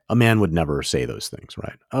a man would never say those things,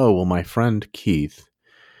 right? Oh, well, my friend Keith,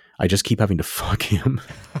 I just keep having to fuck him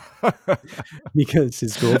because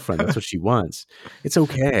his girlfriend, that's what she wants. It's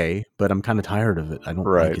okay, but I'm kind of tired of it. I don't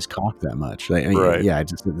like Right. his cock that much. I mean, Right. yeah,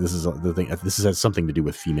 this is the thing. This has something to do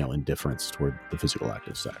with female indifference toward the physical act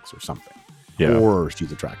of sex or something. Yeah. Or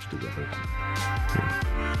she's attracted to the other one. Yeah.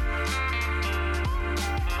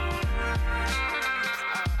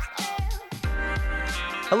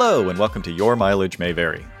 Hello, and welcome to Your Mileage May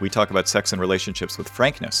Vary. We talk about sex and relationships with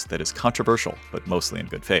frankness that is controversial, but mostly in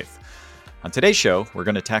good faith. On today's show, we're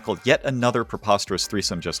going to tackle yet another preposterous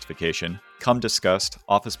threesome justification, cum discussed,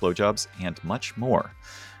 office blowjobs, and much more.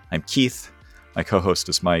 I'm Keith. My co-host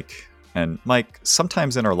is Mike. And Mike,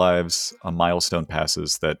 sometimes in our lives, a milestone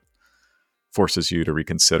passes that forces you to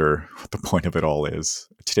reconsider what the point of it all is.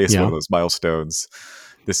 Today's one of those milestones.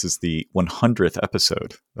 This is the 100th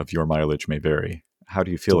episode of Your Mileage May Vary. How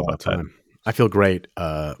do you feel about that? I feel great.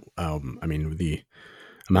 I mean, the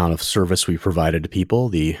amount of service we provided to people,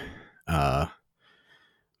 the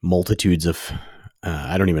multitudes of,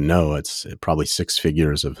 I don't even know, it's probably 6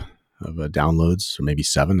 figures of downloads, or maybe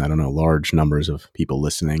 7. I don't know, large numbers of people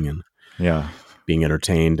listening and being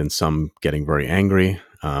entertained, and some getting very angry.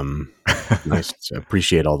 Nice to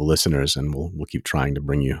appreciate all the listeners, and we'll keep trying to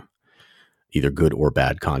bring you either good or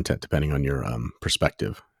bad content, depending on your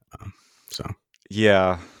perspective.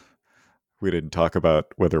 Yeah, we didn't talk about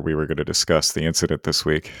whether we were going to discuss the incident this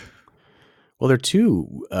week. Well, there are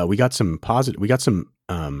two. We got some positive. We got some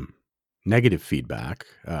negative feedback.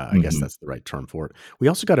 I guess that's the right term for it. We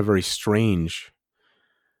also got a very strange.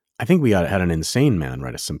 I think we had an insane man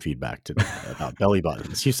write us some feedback about belly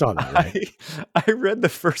buttons. You saw that, right? I read the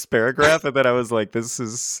first paragraph and then I was like, "This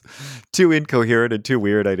is too incoherent and too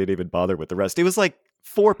weird." I didn't even bother with the rest. It was like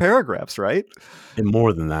 4 paragraphs, right? And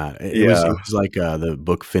more than that. It was like the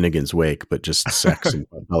book Finnegan's Wake, but just sex and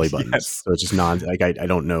belly buttons. Yes. So it's just I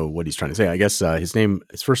don't know what he's trying to say. I guess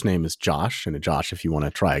his first name is Josh. And Josh, if you want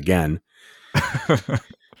to try again,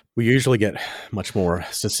 we usually get much more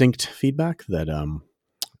succinct feedback that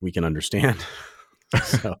we can understand.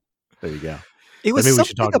 So there you go. It was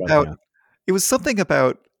It was something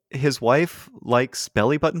about his wife likes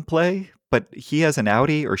belly button play, but he has an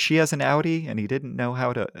outie or she has an outie, and he didn't know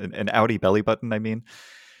how to an outie belly button. I mean,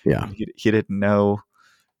 he didn't know.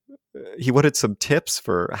 He wanted some tips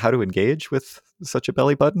for how to engage with such a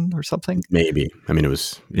belly button or something. Maybe. I mean, it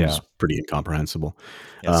was pretty incomprehensible.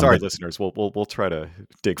 Yeah, sorry, listeners. We'll try to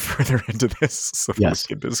dig further into this so that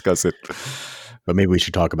we can discuss it. But maybe we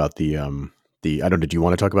should talk about the I don't know. Do you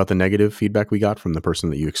want to talk about the negative feedback we got from the person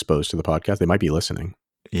that you exposed to the podcast? They might be listening.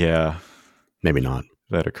 Yeah. Maybe not.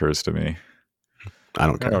 That occurs to me. I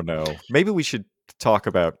don't care. I don't know. Maybe we should talk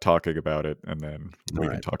about talking about it, and then we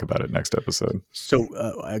can talk about it next episode. So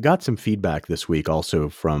I got some feedback this week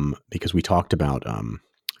also because we talked about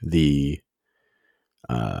the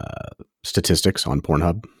statistics on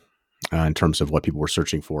Pornhub in terms of what people were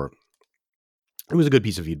searching for. It was a good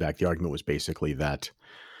piece of feedback. The argument was basically that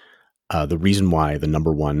the reason why the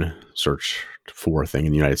number one search for thing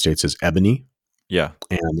in the United States is ebony. Yeah.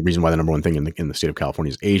 And the reason why the number one thing in the state of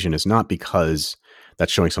California is Asian is not because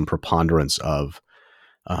that's showing some preponderance of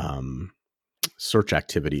search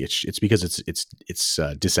activity. It's because it's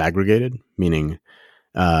disaggregated, meaning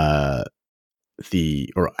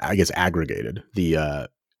aggregated. The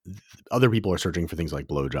other people are searching for things like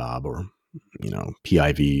blowjob or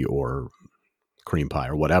PIV or cream pie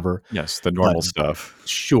or whatever. Yes, the normal stuff.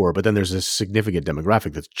 Sure, but then there's a significant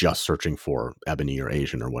demographic that's just searching for ebony or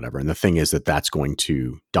Asian or whatever. And the thing is that's going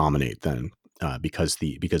to dominate then because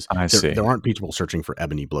there aren't people searching for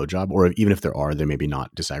ebony blowjob, or even if there are, they may be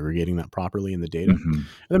not disaggregating that properly in the data. Mm-hmm. And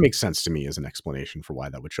that makes sense to me as an explanation for why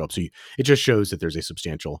that would show up. So it just shows that there's a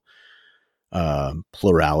substantial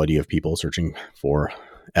plurality of people searching for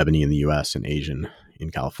ebony in the U.S. and Asian in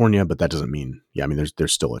California, but that doesn't mean,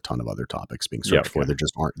 there's still a ton of other topics being searched for.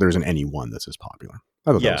 There isn't any one that's as popular.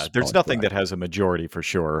 There's nothing that has a majority for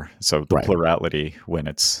sure. So the plurality, when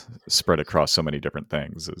it's spread across so many different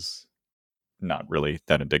things, is not really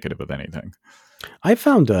that indicative of anything. I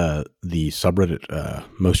found the subreddit,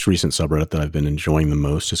 most recent subreddit that I've been enjoying the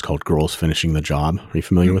most is called Girls Finishing the Job. Are you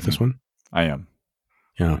familiar with this one? I am.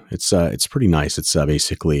 Yeah, it's pretty nice. It's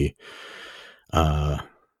basically, I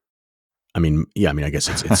guess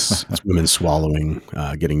it's women swallowing,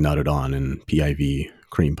 getting nutted on, and PIV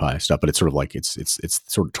cream pie stuff. But it's sort of like it's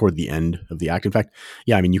sort of toward the end of the act. In fact,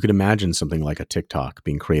 you could imagine something like a TikTok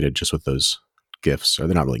being created just with those GIFs, or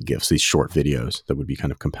they're not really GIFs, these short videos that would be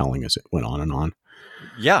kind of compelling as it went on and on.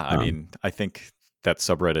 Yeah, I think that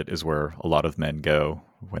subreddit is where a lot of men go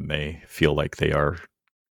when they feel like they are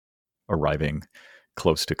arriving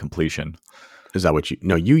close to completion. Is that what you?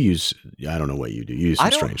 No, you use. I don't know what you do. You use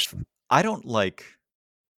some strange stuff. I don't like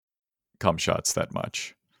cum shots that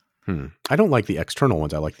much. I don't like the external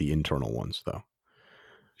ones. I like the internal ones, though.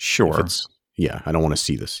 Sure. I don't want to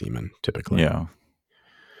see the semen typically. Yeah.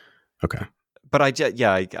 Okay. But I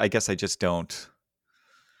guess I just don't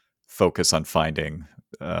focus on finding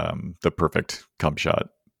the perfect cum shot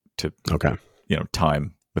to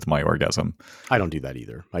time with my orgasm. I don't do that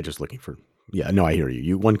either. I just looking for. Yeah, no, I hear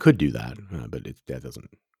you. One could do that, but that doesn't.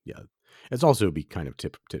 Yeah, it's also be kind of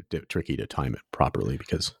tricky to time it properly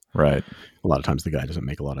because a lot of times the guy doesn't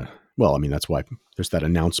make a lot of. Well, I mean that's why there's that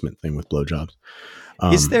announcement thing with blowjobs.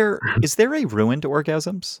 Is there a ruined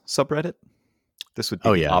orgasms subreddit? This would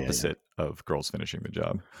be the opposite of girls finishing the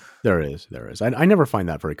job. There is. I never find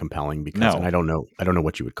that very compelling because and I don't know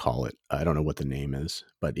what you would call it. I don't know what the name is,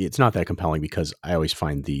 but it's not that compelling because I always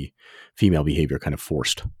find the female behavior kind of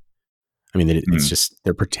forced. I mean, it's just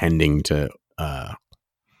they're pretending to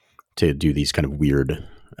do these kind of weird,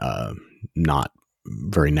 not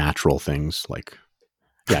very natural things. Like,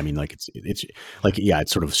 I mean, like it's like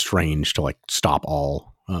it's sort of strange to like stop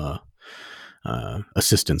all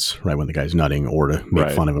assistance right when the guy's nutting, or to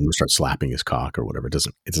make fun of him or start slapping his cock or whatever. It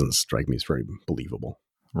doesn't strike me as very believable.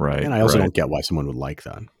 Right. And I also don't get why someone would like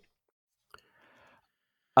that.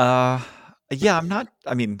 Yeah, I'm not.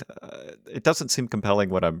 I mean, it doesn't seem compelling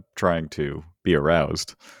when I'm trying to be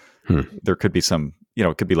aroused. There could be some,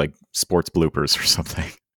 it could be like sports bloopers or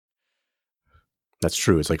something. That's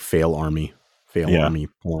true. It's like fail army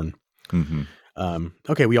porn. Mm-hmm.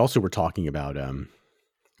 Okay. We also were talking about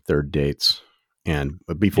third dates and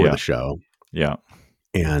before the show. Yeah.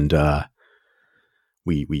 And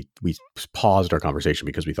we paused our conversation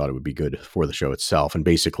because we thought it would be good for the show itself. And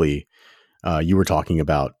basically, you were talking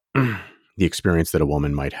about the experience that a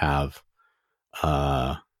woman might have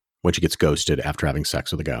when she gets ghosted after having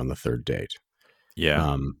sex with a guy on the third date.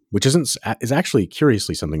 Yeah. Which is actually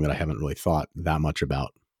curiously something that I haven't really thought that much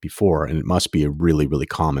about before. And it must be a really, really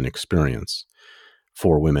common experience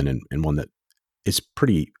for women and one that is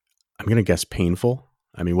pretty, I'm going to guess, painful.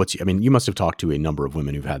 I mean, you must have talked to a number of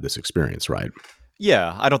women who've had this experience, right?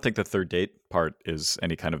 Yeah. I don't think the third date part is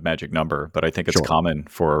any kind of magic number, but I think it's common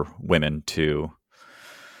for women to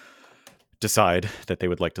decide that they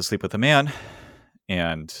would like to sleep with a man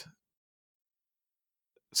and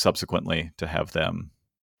subsequently to have them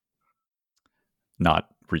not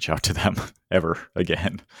reach out to them ever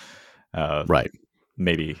again. Right.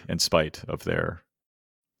 Maybe in spite of their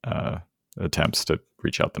attempts to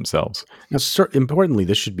reach out themselves. Now, importantly,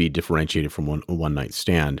 this should be differentiated from a one night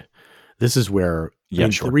stand. This is where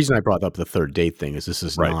the reason I brought up the third date thing is this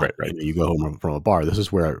is not you go home from a bar. This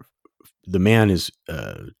is where the man is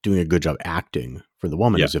doing a good job acting for the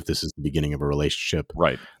woman as if this is the beginning of a relationship,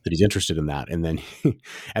 right? That he's interested in that, and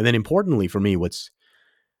then importantly for me,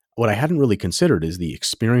 what I hadn't really considered is the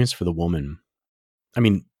experience for the woman. I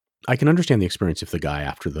mean, I can understand the experience if the guy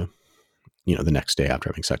after the next day after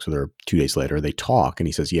having sex with her, 2 days later, they talk and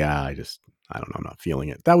he says, "Yeah, I don't know, I'm not feeling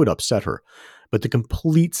it." That would upset her. But the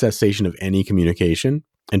complete cessation of any communication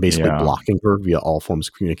and basically blocking her via all forms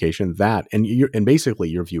of communication, and basically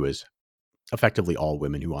your view is effectively all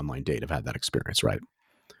women who online date have had that experience, right?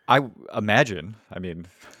 I imagine. I mean,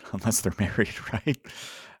 unless they're married, right?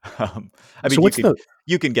 I mean, so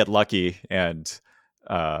you can get lucky, and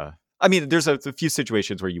I mean, there's a few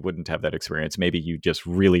situations where you wouldn't have that experience. Maybe you just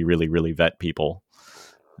really, really, really vet people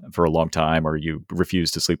for a long time, or you refuse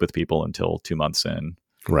to sleep with people until 2 months in.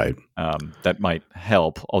 Right. That might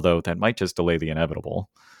help, although that might just delay the inevitable.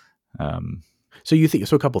 So you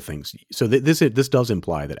think, a couple things. So this does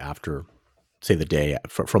imply that after, say, the day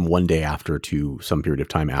from one day after to some period of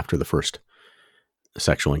time after the first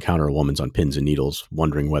sexual encounter, a woman's on pins and needles,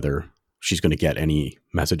 wondering whether she's going to get any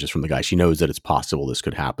messages from the guy. She knows that it's possible this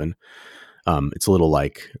could happen. It's a little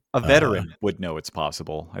like a veteran would know it's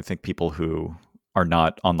possible. I think people who are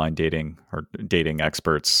not online dating or dating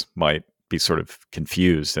experts might be sort of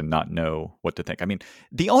confused and not know what to think. I mean,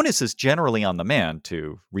 the onus is generally on the man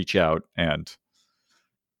to reach out and,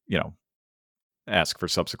 ask for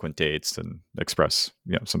subsequent dates and express,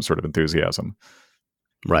 some sort of enthusiasm.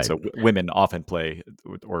 Right. So women often play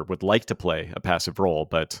or would like to play a passive role,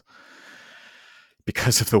 but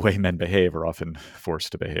because of the way men behave, are often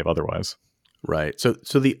forced to behave otherwise. Right. So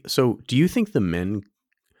do you think the men?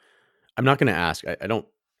 I'm not going to ask.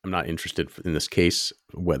 I'm not interested in this case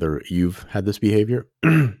whether you've had this behavior.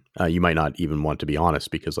 You might not even want to be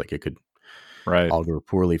honest because it could all go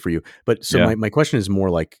poorly for you. But so my question is more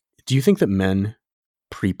like, do you think that men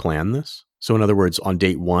pre-plan this? So in other words, on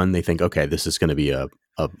date one, they think, okay, this is going to be a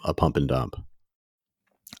pump and dump.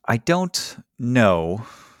 I don't know.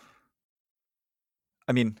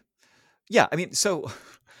 I mean, yeah, I mean, so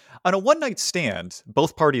on a one night stand,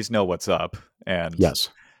 both parties know what's up and Yes.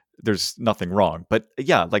 there's nothing wrong. But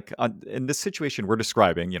yeah, like in this situation we're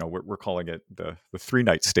describing, we're calling it the 3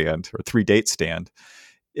 night stand or 3 date stand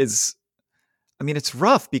is, I mean, it's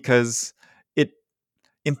rough because it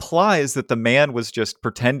implies that the man was just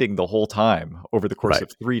pretending the whole time over the course Right.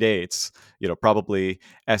 of 3 dates, probably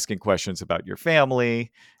asking questions about your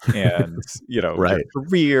family and, your Right.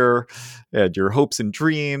 career and your hopes and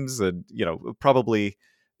dreams and, probably,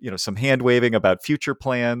 some hand waving about future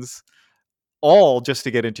plans, all just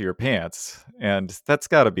to get into your pants. And that's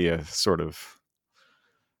got to be a sort of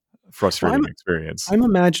Well, frustrating experience. I'm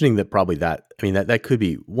imagining that probably that could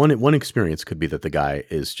be one experience could be that the guy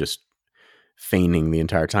is just feigning the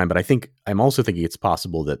entire time. But I'm also thinking it's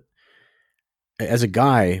possible that as a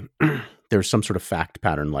guy, there's some sort of fact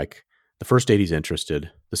pattern. Like the first date he's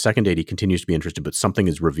interested, the second date he continues to be interested, but something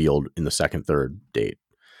is revealed in the second, third date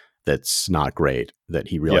that's not great. That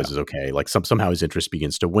he realizes, okay, like somehow his interest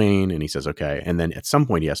begins to wane, and he says, okay, and then at some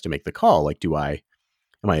point he has to make the call. Like,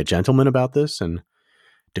 am I a gentleman about this and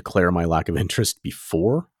declare my lack of interest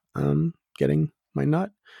before getting my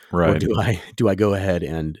nut, or Right. do I go ahead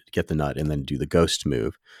and get the nut and then do the ghost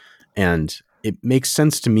move? And it makes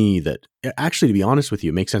sense to me that, actually, to be honest with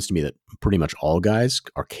you, it makes sense to me that pretty much all guys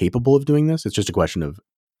are capable of doing this. It's just a question of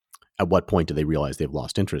at what point do they realize they've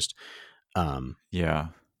lost interest. Yeah.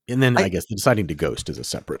 And then I guess deciding to ghost is a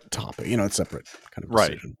separate topic, it's a separate kind of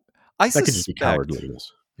decision. Right. That could just be cowardliness.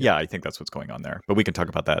 Yeah, I think that's what's going on there. But we can talk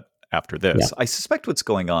about that after this. Yeah. I suspect what's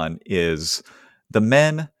going on is the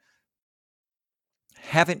men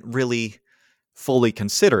haven't really fully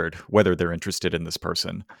considered whether they're interested in this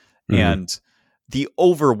person. Mm-hmm. And the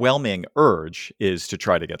overwhelming urge is to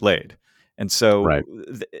try to get laid. And so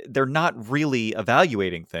they're not really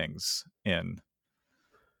evaluating things in,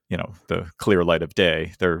 the clear light of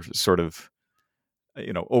day. They're sort of,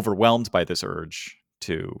 overwhelmed by this urge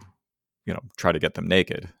to, try to get them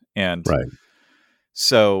naked. And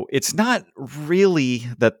so it's not really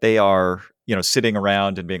that they are, sitting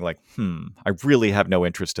around and being like, I really have no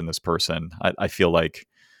interest in this person. I feel like,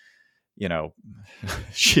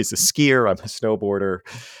 she's a skier, I'm a snowboarder.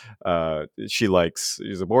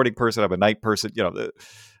 She's a morning person, I'm a night person.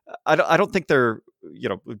 I don't think they're,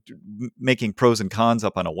 making pros and cons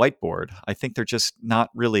up on a whiteboard. I think they're just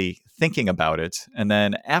not really thinking about it. And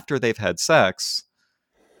then after they've had sex,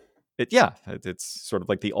 it's sort of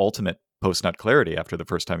like the ultimate post-nut clarity. After the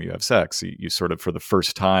first time you have sex, you sort of, for the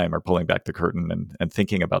first time, are pulling back the curtain and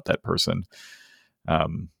thinking about that person,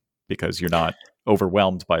 because you're not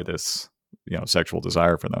overwhelmed by this, sexual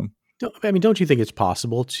desire for them. Don't you think it's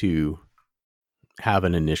possible to have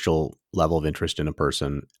an initial level of interest in a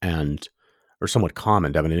person or somewhat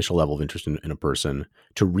common to have an initial level of interest in a person,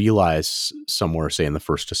 to realize somewhere, say in the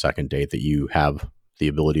first to second date, that you have the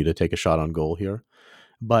ability to take a shot on goal here,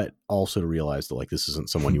 but also to realize that, like, this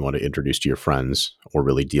isn't someone you want to introduce to your friends or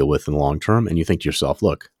really deal with in the long term. And you think to yourself,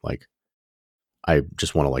 look, like, I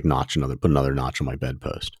just want to put another notch on my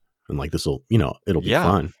bedpost, and like, it'll be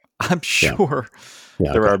fun. I'm sure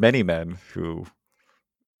there are many men who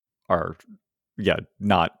are,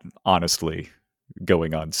 not honestly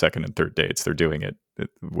going on second and third dates. They're doing it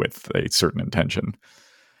with a certain intention.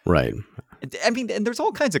 Right. I mean, and there's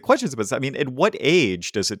all kinds of questions about this. I mean, at what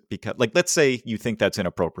age does it become, like, let's say you think that's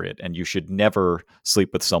inappropriate and you should never sleep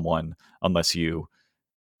with someone unless you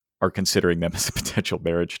are considering them as a potential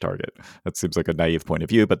marriage target. That seems like a naive point of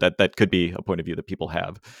view, but that could be a point of view that people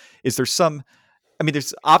have. Is there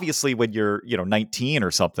there's obviously, when you're, 19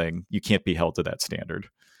 or something, you can't be held to that standard.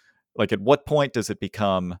 Like, at what point does it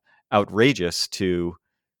become outrageous to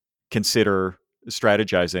consider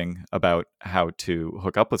strategizing about how to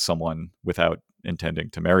hook up with someone without intending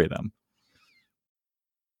to marry them?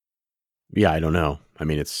 Yeah, I don't know. I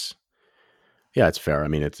mean, it's fair. I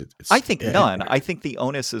mean, it's I think none. I think the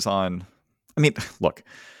onus is on, look,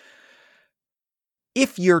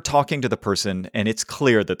 if you're talking to the person and it's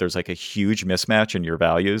clear that there's like a huge mismatch in your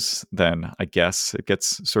values, then I guess it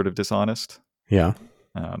gets sort of dishonest. Yeah.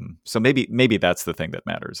 So maybe that's the thing that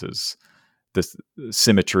matters, is this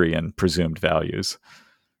symmetry and presumed values.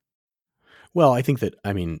 Well, I think that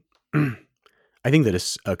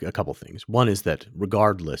it's a couple things. One is that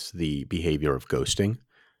regardless, the behavior of ghosting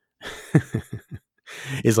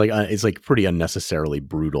is like pretty unnecessarily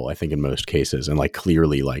brutal, I think, in most cases, and like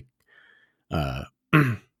clearly, like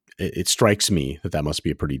it strikes me that must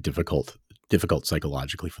be a pretty difficult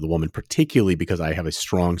psychologically for the woman, particularly because I have a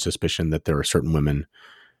strong suspicion that there are certain women,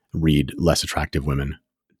 less attractive women,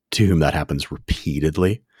 to whom that happens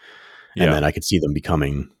repeatedly. And then I could see them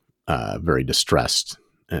becoming very distressed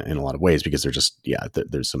in a lot of ways because they're just,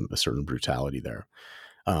 there's a certain brutality there.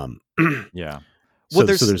 Yeah. Well,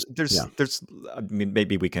 there's, I mean,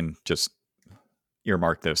 maybe we can just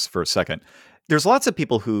earmark this for a second. There's lots of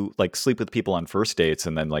people who like sleep with people on first dates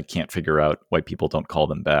and then like can't figure out why people don't call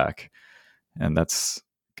them back. And that's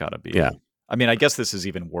gotta be, I mean, I guess this is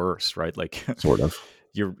even worse, right? Like sort of,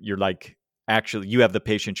 you're like, actually you have the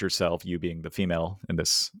patience yourself, you being the female in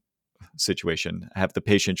this situation, have the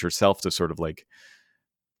patience yourself to sort of like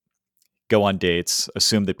go on dates,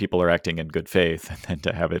 assume that people are acting in good faith, and then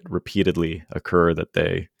to have it repeatedly occur that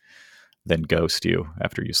they then ghost you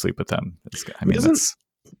after you sleep with them. I mean,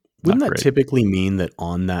 wouldn't that typically mean that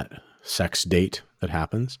on that sex date that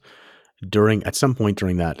happens at some point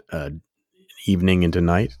during that evening into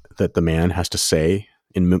night, that the man has to say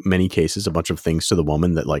in many cases a bunch of things to the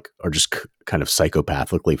woman that like are just kind of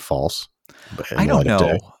psychopathically false? I don't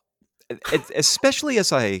know. Especially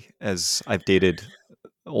as I've dated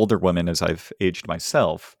older women, as I've aged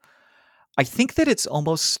myself, I think that it's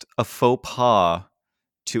almost a faux pas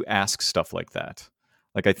to ask stuff like that.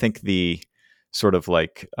 Like, I think the sort of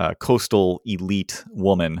like coastal elite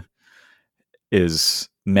woman is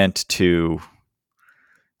meant to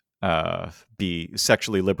be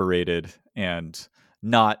sexually liberated and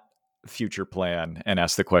not future plan and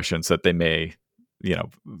ask the questions that they may,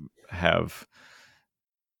 have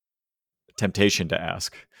temptation to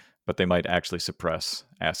ask, but they might actually suppress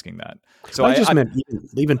asking that. So I just meant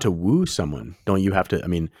even to woo someone. Don't you have to? I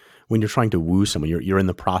mean, when you're trying to woo someone, you're in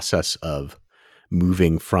the process of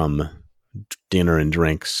moving from dinner and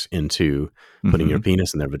drinks into putting your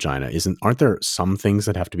penis in their vagina. Aren't there some things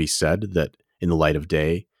that have to be said that in the light of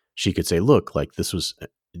day she could say, look, like this was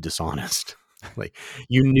dishonest. Like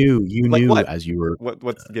you knew what? As you were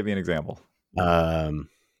give me an example.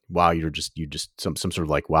 Wow, you just some sort of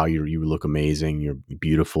like, wow, you look amazing, you're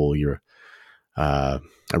beautiful, I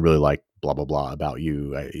really like blah blah blah about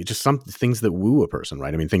you. Just some things that woo a person,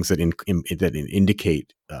 right? I mean, things that that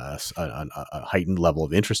indicate a heightened level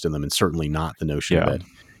of interest in them, and certainly not the notion that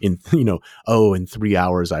in 3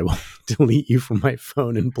 hours I will delete you from my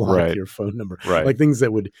phone and block your phone number, like things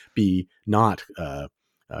that would be not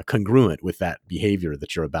congruent with that behavior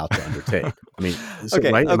that you're about to undertake. I mean,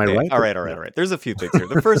 right? Am I right? All right. There's a few things here.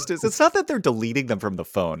 The first is, it's not that they're deleting them from the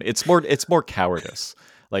phone. It's more cowardice.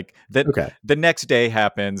 Like that. Okay. The next day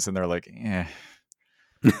happens, and they're like, eh.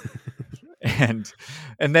 and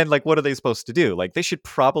then like, what are they supposed to do? Like, they should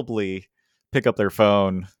probably pick up their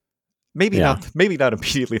phone. Maybe not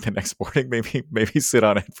immediately the next morning. Maybe sit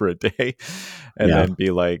on it for a day and then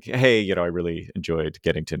be like, hey, I really enjoyed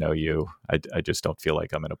getting to know you. I just don't feel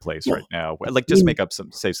like I'm in a place right now. Like, just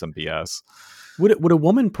say some BS. Would a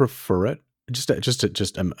woman prefer it? I'm just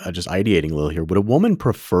ideating a little here. Would a woman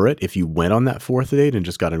prefer it if you went on that fourth date and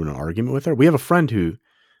just got into an argument with her? We have a friend who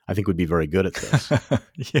I think would be very good at this.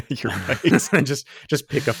 Yeah, you're right. And just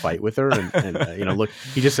pick a fight with her and look,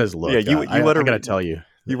 he just says, look, I got to tell you.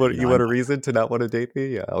 You want a reason to not want to date me?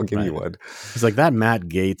 Yeah, I'll give you one. He's like, that Matt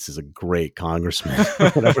Gaetz is a great congressman.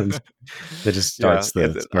 Whatever. That just starts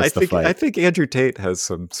the fight. I think Andrew Tate has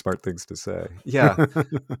some smart things to say. Yeah.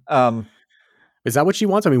 Is that what she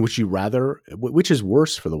wants? I mean, would she rather? Which is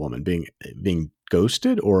worse for the woman, being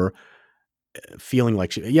ghosted or feeling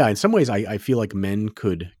like she? Yeah, in some ways, I feel like women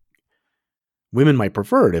might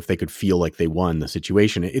prefer it if they could feel like they won the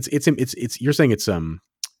situation. It's you're saying it's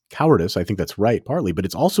cowardice. I think that's right, partly, but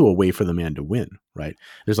it's also a way for the man to win, right?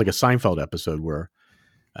 There's like a Seinfeld episode where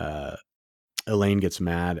Elaine gets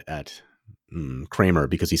mad at Kramer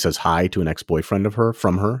because he says hi to an ex-boyfriend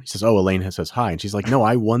from her. He says, oh, Elaine says hi. And she's like, no,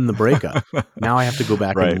 I won the breakup. Now I have to go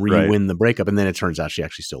back and re-win the breakup. And then it turns out she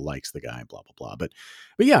actually still likes the guy, blah, blah, blah. But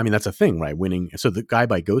yeah, I mean, that's a thing, right? Winning. So the guy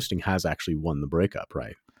by ghosting has actually won the breakup,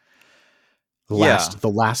 right? The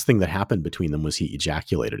last thing that happened between them was he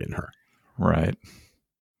ejaculated in her. Right.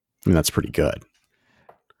 I mean, that's pretty good.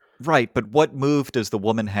 Right. But what move does the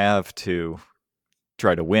woman have to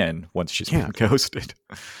try to win once she's been ghosted?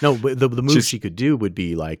 No, but the move she could do would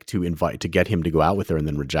be like to get him to go out with her and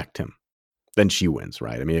then reject him. Then she wins,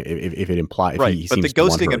 right? I mean, if it implies... Right, but the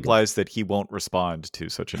ghosting implies that he won't respond to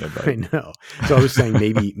such an invite. I know. So I was saying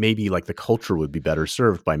maybe like the culture would be better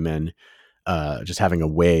served by men just having a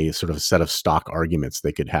way, sort of a set of stock arguments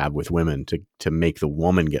they could have with women to make the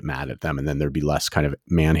woman get mad at them, and then there'd be less kind of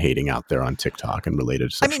man-hating out there on TikTok and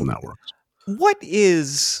related social networks. What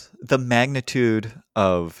is the magnitude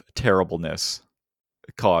of terribleness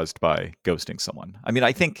caused by ghosting someone? I mean,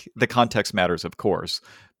 I think the context matters, of course,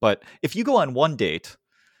 but if you go on one date,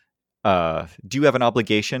 do you have an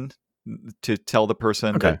obligation to tell the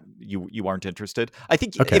person Okay. that you aren't interested. I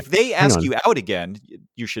think Okay. if they Hang ask on. you out again,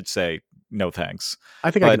 you should say no thanks.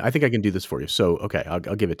 I think I can do this for you. So, okay, I'll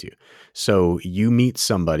give it to you. So you meet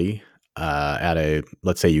somebody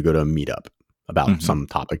let's say you go to a meetup about some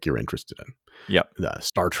topic you're interested in. Yep.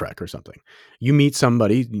 Star Trek or something. You meet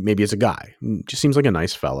somebody, maybe it's a guy, just seems like a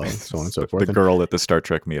nice fellow, so on and so forth. The girl at the Star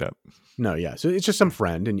Trek meetup. No, yeah. So it's just some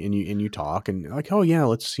friend, and you talk, and like, oh yeah,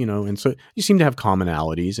 let's, and so you seem to have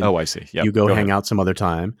commonalities. And I see. Yeah, you go hang out some other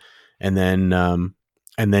time, and then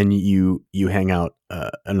you hang out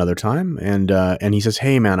another time, and he says,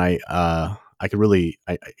 hey man, I could really,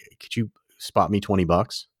 could you spot me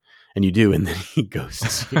 $20? And you do, and then he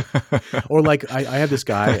ghosts you. Or like I had this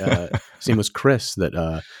guy, his name was Chris,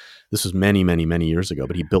 that this was many, many, many years ago,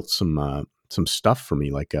 but he built some stuff for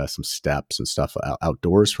me, like some steps and stuff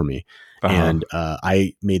outdoors for me. And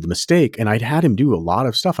I made the mistake, and I'd had him do a lot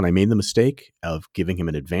of stuff, and I made the mistake of giving him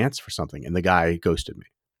an advance for something, and the guy ghosted me.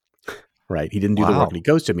 Right? He didn't do the work, and he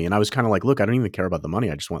ghosted me. And I was kind of like, look, I don't even care about the money.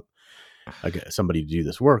 I just want somebody to do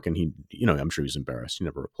this work. And he, I'm sure he was embarrassed. He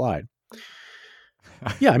never replied.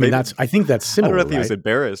 Yeah, I mean, I think that's similar. I don't know if he was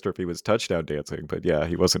embarrassed or if he was touchdown dancing, but yeah,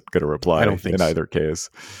 he wasn't going to reply. I don't think in either case.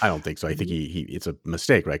 I don't think so. I think he it's a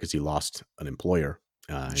mistake, right? Because he lost an employer.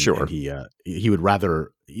 Sure. And he would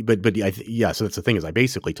rather, but so that's the thing is I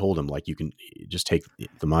basically told him, like, you can just take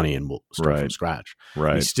the money and we'll start from scratch.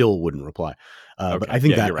 Right. He still wouldn't reply. Okay. But I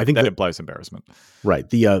think I think that implies embarrassment. Right.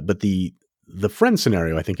 But the friend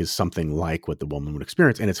scenario, I think, is something like what the woman would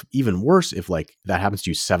experience. And it's even worse if like that happens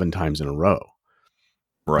to you 7 times in a row.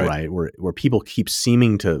 Right. Where people keep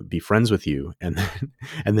seeming to be friends with you. And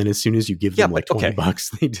then as soon as you give them like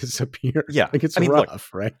 $20, they disappear. Yeah. Like it's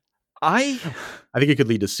rough, right? I think it could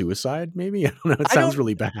lead to suicide, maybe. I don't know. It sounds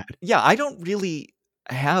really bad. Yeah. I don't really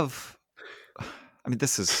have, I mean,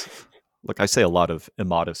 this is, look, I say a lot of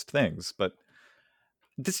immodest things, but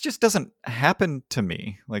this just doesn't happen to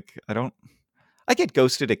me. Like, I get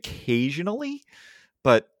ghosted occasionally,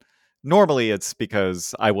 but normally it's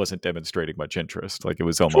because I wasn't demonstrating much interest. Like it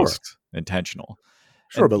was almost intentional.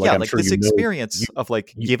 Sure, but like, I'm sure this experience of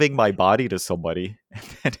like giving my body to somebody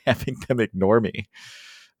and having them ignore me,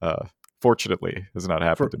 fortunately, has not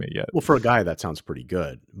happened to me yet. Well, for a guy, that sounds pretty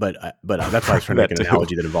good. But that's why I was trying to make an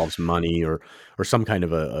analogy that involves money or some kind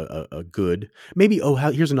of a good. Maybe,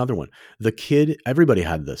 here's another one. The kid, everybody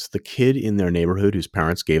had this. The kid in their neighborhood whose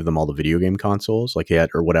parents gave them all the video game consoles, like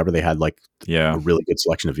or whatever, they had like a really good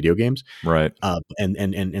selection of video games. Right.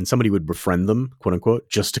 And somebody would befriend them, quote unquote,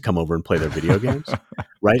 just to come over and play their video games.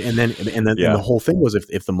 Right. And then the whole thing was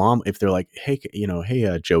if the mom, if they're like, hey,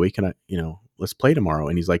 Joey, can I, let's play tomorrow.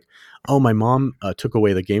 And he's like, oh, my mom took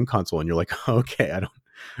away the game console. And you're like, okay,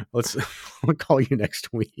 I'll call you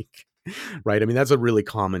next week. Right. I mean, that's a really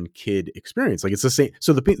common kid experience. Like it's the same.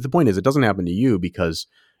 So the point is, it doesn't happen to you because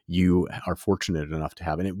you are fortunate enough to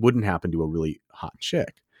have, and it wouldn't happen to a really hot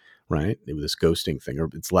chick. Right. This ghosting thing, or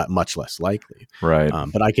it's much less likely. Right.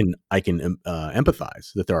 But I can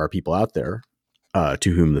empathize that there are people out there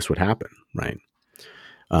to whom this would happen. Right.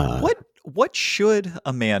 What should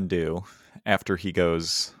a man do after he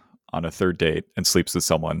goes on a third date and sleeps with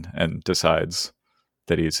someone and decides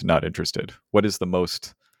that he's not interested? What is the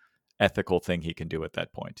most ethical thing he can do at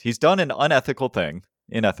that point? He's done an unethical thing,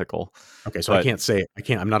 unethical. Okay, so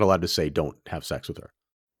I'm not allowed to say don't have sex with her.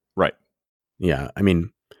 Right. Yeah, I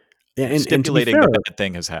mean, and stipulating and that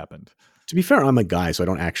thing has happened. To be fair, I'm a guy, so I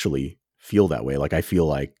don't actually feel that way. Like I feel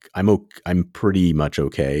like I'm pretty much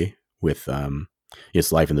okay with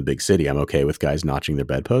it's life in the big city. I'm okay with guys notching their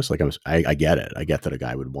bedposts. Like I get it. I get that a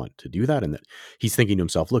guy would want to do that, and that he's thinking to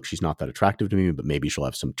himself, "Look, she's not that attractive to me, but maybe she'll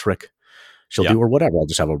have some trick she'll do or whatever.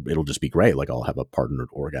 It'll just be great. Like I'll have a partnered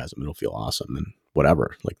orgasm. It'll feel awesome and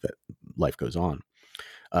whatever. Like that, life goes on.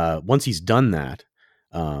 Once he's done that,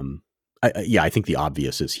 I think the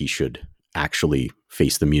obvious is he should actually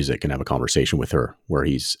face the music and have a conversation with her where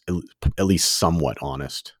he's at least somewhat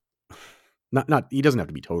honest. Not he doesn't have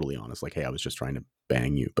to be totally honest, like, hey, I was just trying to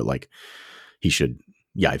bang you, but like he should.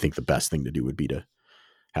 I think the best thing to do would be to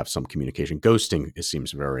have some communication. Ghosting, it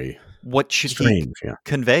seems very what should strange, he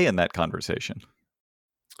convey in that conversation?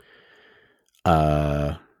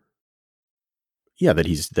 That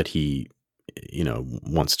he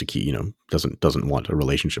wants to keep, doesn't want a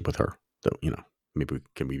relationship with her. So, maybe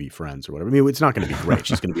can we be friends or whatever. I mean, it's not going to be great.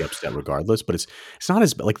 She's going to be upset regardless, but it's not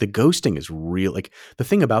as like the ghosting is real. Like the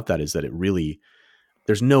thing about that is that it really,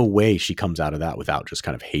 there's no way she comes out of that without just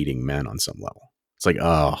kind of hating men on some level. It's like,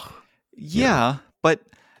 oh yeah. But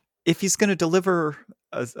if he's going to deliver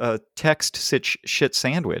a text shit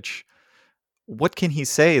sandwich, what can he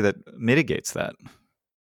say that mitigates that?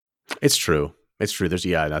 It's true. It's true. That's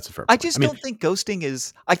a fair I point. just don't think ghosting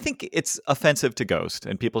is. I think it's offensive to ghost,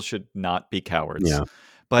 and people should not be cowards. Yeah,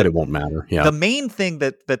 but But it won't matter. Yeah, the main thing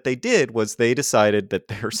that they did was they decided that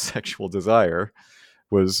their sexual desire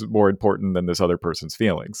was more important than this other person's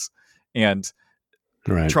feelings, and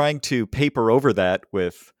right. trying to paper over that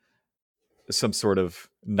with some sort of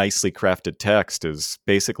nicely crafted text is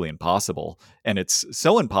basically impossible. And it's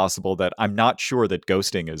so impossible that I'm not sure that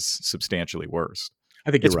ghosting is substantially worse.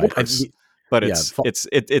 I think It's you're right. worse, but Yeah,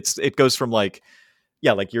 it goes from like,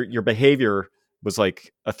 yeah, like your behavior was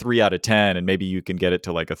like a 3 out of 10, and maybe you can get it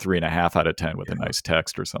to like a 3.5 out of 10 with a nice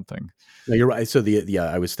text or something. No, you're right. So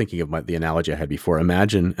I was thinking of the analogy I had before.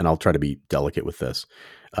 Imagine, and I'll try to be delicate with this,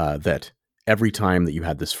 that every time that you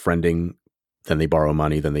had this friending, then they borrow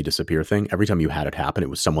money, then they disappear thing. Every time you had it happen, it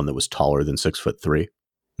was someone that was taller than 6'3".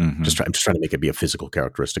 Mhm. I'm just trying to make it be a physical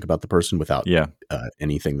characteristic about the person without Yeah.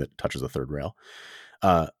 anything that touches the third rail.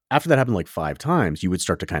 After that happened like 5 times, you would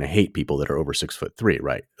start to kind of hate people that are over 6'3",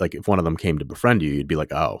 right? Like if one of them came to befriend you, you'd be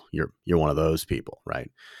like, oh, you're one of those people,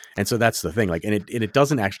 right? And so that's the thing. Like, and it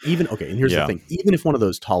doesn't actually even okay. And here's the thing: even if one of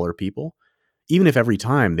those taller people, even if every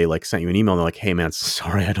time they like sent you an email and they're like, hey man,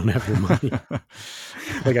 sorry, I don't have your money.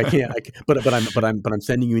 Like I can't. But I'm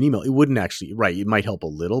sending you an email. It wouldn't actually, right? It might help a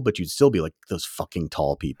little, but you'd still be like those fucking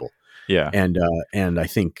tall people. Yeah. And I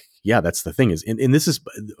think, yeah, that's the thing is, and this is,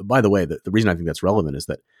 by the way, the reason I think that's relevant is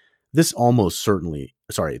that this almost certainly,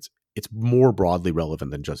 it's more broadly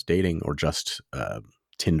relevant than just dating or just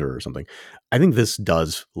Tinder or something. I think this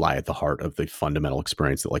does lie at the heart of the fundamental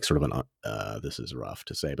experience that like sort of this is rough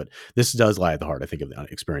to say, but this does lie at the heart, I think, of the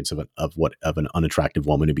experience of an unattractive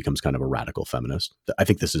woman who becomes kind of a radical feminist. I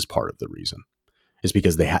think this is part of the reason is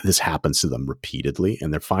because this happens to them repeatedly.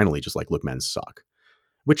 And they're finally just like, look, men suck.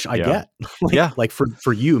 Which I get. Like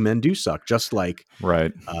for you, men do suck. Just like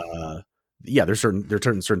right. There's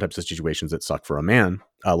certain types of situations that suck for a man.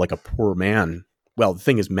 Like a poor man. Well, the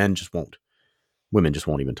thing is, women just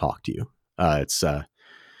won't even talk to you. It's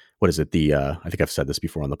what is it? I think I've said this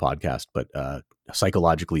before on the podcast, but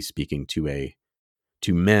psychologically speaking, to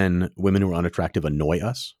men, women who are unattractive annoy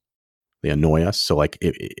us. They annoy us. So like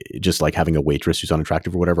it just like having a waitress who's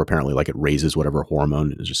unattractive or whatever, apparently like it raises whatever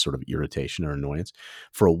hormone is just sort of irritation or annoyance.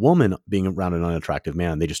 For a woman being around an unattractive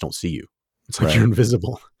man, they just don't see you. It's like you're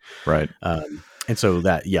invisible. Right. And so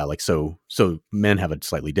that, so men have a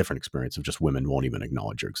slightly different experience of just women won't even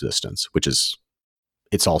acknowledge your existence, which is,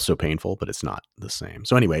 it's also painful, but it's not the same.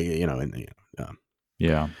 So anyway,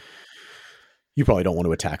 yeah, you probably don't want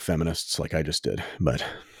to attack feminists like I just did, but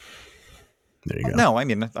there you go. No, I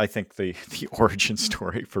mean, I think the origin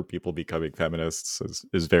story for people becoming feminists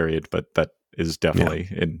is varied, but that is definitely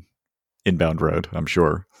in inbound road, I'm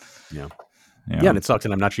sure. Yeah, and it sucks.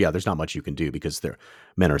 And I'm not sure. Yeah, there's not much you can do because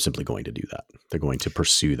men are simply going to do that. They're going to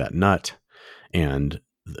pursue that nut, and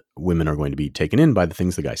women are going to be taken in by the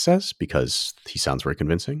things the guy says because he sounds very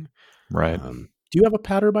convincing. Right. Do you have a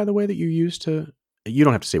patter, by the way, that you use to? You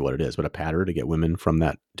don't have to say what it is, but a patter to get women from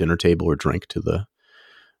that dinner table or drink to the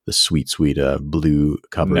sweet blue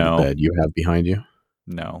covered bed you have behind you?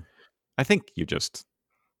 No. I think you just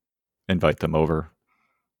invite them over.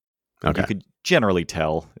 Okay. You could generally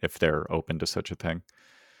tell if they're open to such a thing.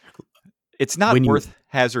 It's not worth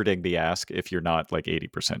hazarding the ask if you're not like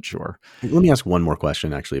 80% sure. Let me ask one more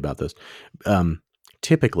question actually about this.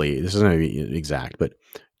 Typically, this isn't going to be exact, but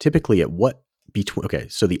typically at what between, okay,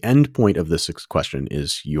 so the end point of this question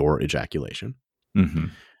is your ejaculation. Mm-hmm.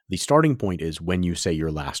 The starting point is when you say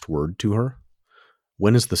your last word to her.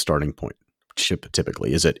 When is the starting point?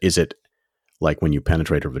 Typically, is it like when you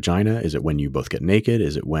penetrate her vagina? Is it when you both get naked?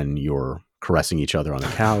 Is it when you're caressing each other on the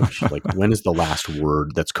couch? Like when is the last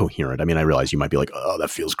word that's coherent? I mean, I realize you might be like, "Oh, that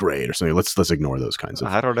feels great," or something. Let's ignore those kinds of.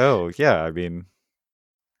 I don't know. Yeah, I mean,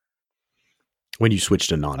 when you switch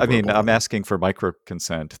to non. I mean, I'm asking for micro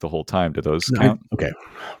consent the whole time. Do those count? Okay.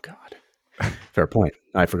 Oh God. Fair point.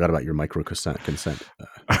 I forgot about your micro consent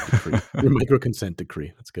decree. Your micro consent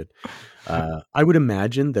decree. That's good. I would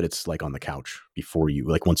imagine that it's like on the couch before you,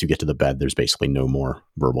 like once you get to the bed, there's basically no more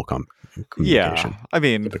verbal communication. Yeah. I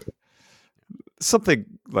mean, typically. Something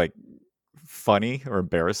like funny or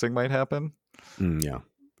embarrassing might happen. Yeah.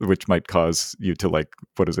 Which might cause you to like,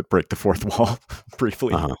 break the fourth wall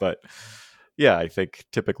briefly. Uh-huh. But yeah, I think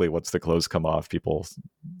typically once the clothes come off, people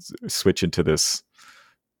switch into this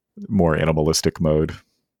more animalistic mode.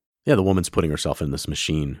 Yeah, the woman's putting herself in this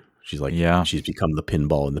machine. She's like, she's become the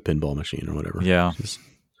pinball in the pinball machine or whatever. Yeah.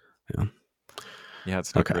 Yeah,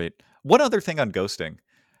 it's not great. One other thing on ghosting.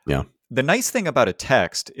 Yeah. The nice thing about a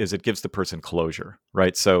text is it gives the person closure,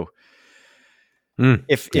 right? So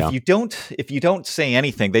If you don't say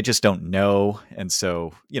anything, they just don't know. And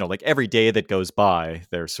so, like every day that goes by,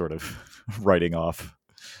 they're sort of writing off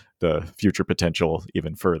the future potential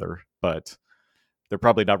even further. But they're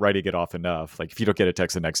probably not writing it off enough. Like if you don't get a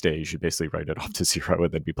text the next day, you should basically write it off to 0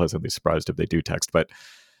 and then be pleasantly surprised if they do text. But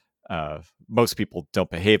most people don't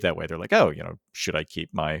behave that way. They're like, oh, should I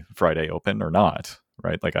keep my Friday open or not?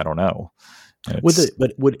 Right? Like, I don't know.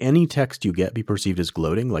 But would any text you get be perceived as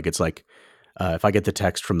gloating? Like it's like, if I get the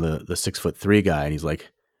text from the 6'3" guy and he's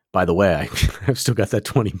like, by the way, I've still got that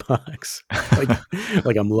 $20.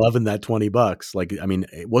 like I'm loving that $20. Like, I mean,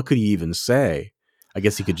 what could he even say? I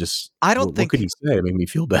guess he could just, what could he say to make me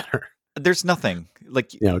feel better? There's nothing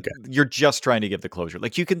like, you're just trying to give the closure.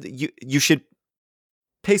 Like you should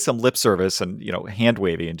pay some lip service and, hand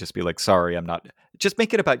wavy and just be like, sorry, I'm not, just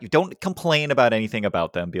make it about you. Don't complain about anything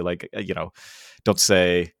about them. Be like, don't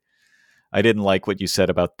say, I didn't like what you said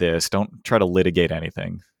about this. Don't try to litigate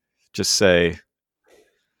anything. Just say,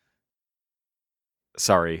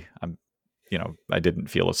 sorry, I didn't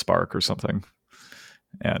feel a spark or something.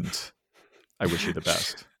 And I wish you the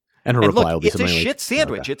best. And her reply will be something like, it's a shit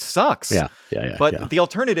sandwich. Okay. It sucks. Yeah. But the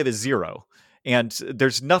alternative is 0. And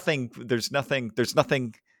there's nothing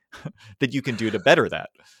that you can do to better that.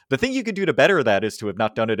 The thing you can do to better that is to have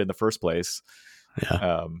not done it in the first place.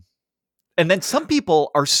 Yeah. And then some people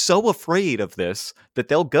are so afraid of this that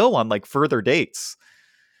they'll go on like further dates.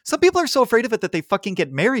 Some people are so afraid of it that they fucking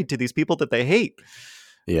get married to these people that they hate.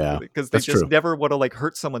 Yeah. Because they just never want to like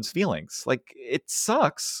hurt someone's feelings. Like it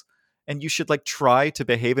sucks. And you should like try to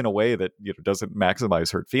behave in a way that doesn't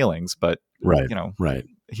maximize hurt feelings. But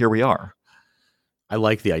here we are. I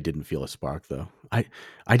like the I didn't feel a spark though.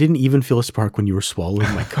 I didn't even feel a spark when you were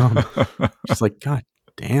swallowing my cum. Just like, God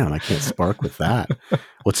damn, I can't spark with that.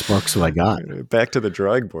 What sparks have I got? Back to the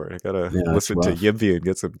drawing board. I gotta listen to Yimby and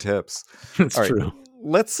get some tips. That's true.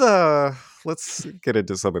 Let's get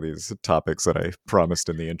into some of these topics that I promised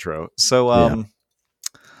in the intro. So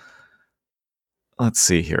let's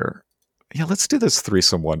see here. Yeah, let's do this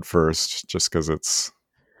threesome one first, just because it's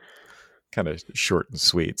kind of short and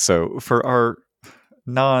sweet. So for our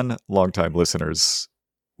non-longtime listeners,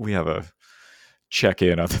 we have a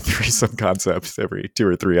check-in on the threesome concept every 2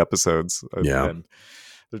 or 3 episodes. Yeah. And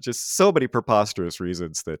there's just so many preposterous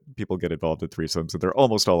reasons that people get involved in threesomes, and they're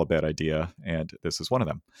almost all a bad idea, and this is one of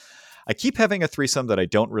them. I keep having a threesome that I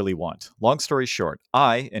don't really want. Long story short,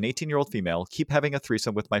 I, an 18-year-old female, keep having a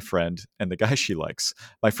threesome with my friend and the guy she likes.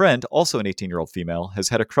 My friend, also an 18-year-old female, has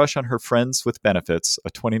had a crush on her friends with benefits, a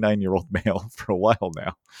 29-year-old male, for a while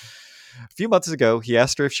now. A few months ago, he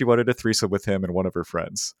asked her if she wanted a threesome with him and one of her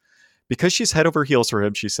friends. Because she's head over heels for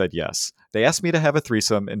him, she said yes. They asked me to have a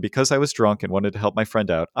threesome, and because I was drunk and wanted to help my friend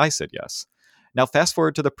out, I said yes. Now, fast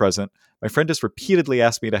forward to the present, my friend has repeatedly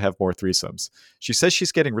asked me to have more threesomes. She says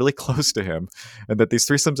she's getting really close to him, and that these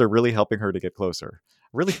threesomes are really helping her to get closer. I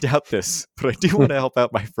really doubt this, but I do want to help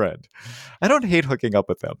out my friend. I don't hate hooking up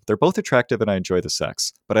with them. They're both attractive, and I enjoy the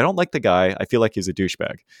sex. But I don't like the guy. I feel like he's a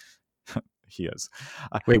douchebag. He is.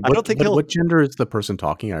 Wait, what gender is the person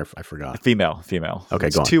talking? I forgot. Female. Okay,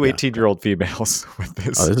 it's go on. 2 18-year-old females with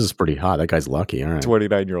this. Oh, this is pretty hot. That guy's lucky. All right.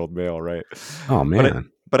 29-year-old male, right? Oh,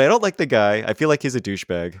 man. But I don't like the guy. I feel like he's a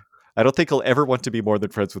douchebag. I don't think he'll ever want to be more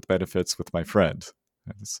than friends with benefits with my friend.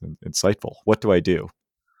 That's insightful. What do I do?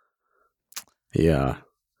 Yeah.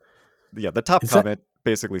 Yeah, the top comment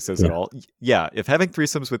basically says it all. Yeah, if having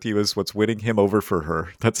threesomes with you is what's winning him over for her,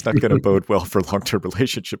 that's not going to bode well for long-term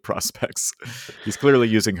relationship prospects. He's clearly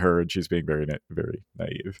using her, and she's being very, very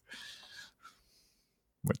naive.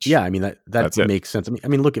 I mean that makes sense. I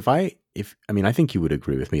mean, look, I think you would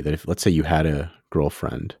agree with me that if, let's say, you had a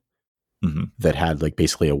girlfriend that had like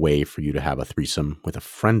basically a way for you to have a threesome with a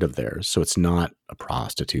friend of theirs, so it's not a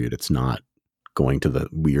prostitute, it's not going to the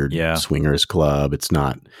weird swingers club, it's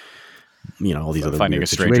not, all these other finding a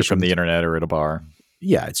stranger from the internet or at a bar.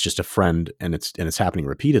 Yeah, it's just a friend, and it's happening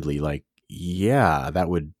repeatedly. Like,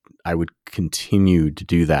 I would continue to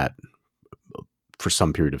do that for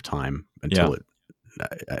some period of time until it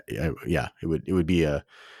would be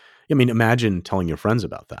imagine telling your friends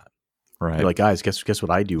about that. Right. You're like, guys, guess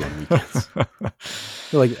what I do on weekends?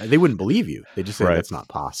 They wouldn't believe you. They just say that's not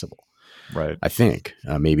possible. Right. I think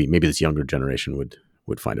maybe this younger generation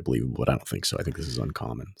would find it believable, but I don't think so. I think this is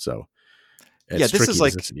uncommon. So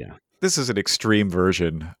this is an extreme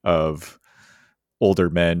version of older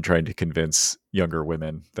men trying to convince younger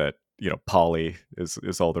women that poly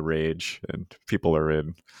is all the rage, and people are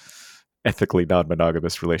in ethically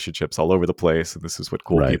non-monogamous relationships all over the place, and this is what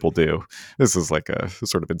cool people do. This is like a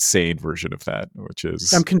sort of insane version of that, which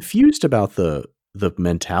is... I'm confused about the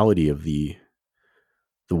mentality of the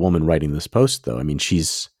the woman writing this post, though, I mean,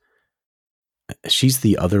 she's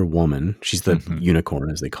the other woman. She's the unicorn,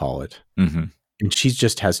 as they call it. And she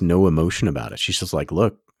just has no emotion about it. She's just like,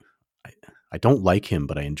 look, I don't like him,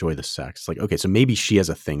 but I enjoy the sex. Like, okay, so maybe she has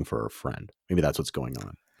a thing for her friend. Maybe that's what's going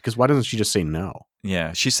on. Because why doesn't she just say no?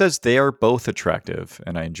 Yeah, she says they are both attractive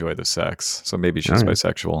and I enjoy the sex. So maybe she's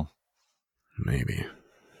bisexual. Maybe.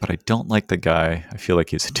 But I don't like the guy. I feel like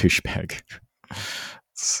he's a douchebag.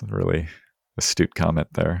 It's a really astute comment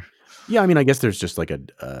there. Yeah, I mean, I guess there's just like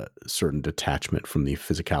a certain detachment from the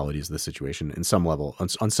physicalities of the situation in some level.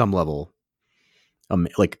 On some level,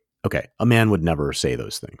 like, okay, a man would never say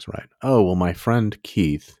those things, right? Oh, well, my friend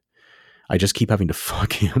Keith, I just keep having to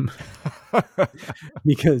fuck him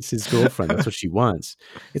because his girlfriend, that's what she wants.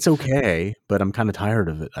 It's okay, but I'm kind of tired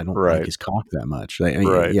of it. I don't like his cock that much. I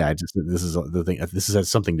mean, yeah, this is the thing. This has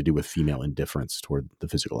something to do with female indifference toward the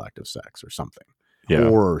physical act of sex or something. Yeah.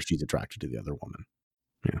 Or she's attracted to the other woman.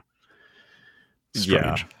 Yeah.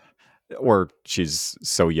 Strange. Yeah. Or she's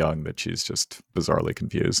so young that she's just bizarrely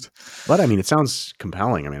confused. But I mean, it sounds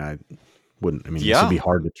compelling. I mean, this would be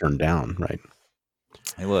hard to turn down, right?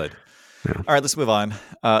 I would. Yeah. All right, let's move on.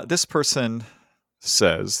 This person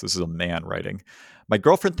says, this is a man writing, my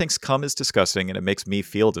girlfriend thinks cum is disgusting and it makes me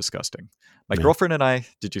feel disgusting. My girlfriend and I,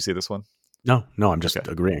 did you see this one? No, I'm just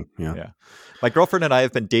agreeing. Yeah. My girlfriend and I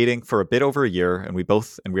have been dating for a bit over a year, and we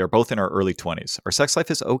are both in our early 20s. Our sex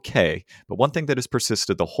life is okay, but one thing that has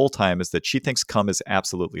persisted the whole time is that she thinks cum is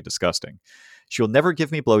absolutely disgusting. She will never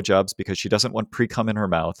give me blowjobs because she doesn't want pre-cum in her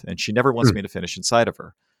mouth, and she never wants me to finish inside of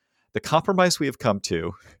her. The compromise we have come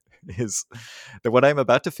to is that when I'm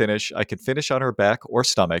about to finish, I can finish on her back or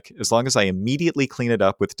stomach as long as I immediately clean it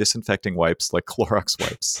up with disinfecting wipes like Clorox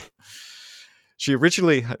wipes. She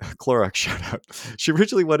originally, Clorox shout out, she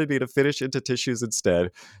originally wanted me to finish into tissues instead,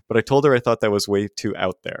 but I told her I thought that was way too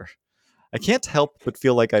out there. I can't help but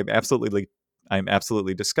feel like I'm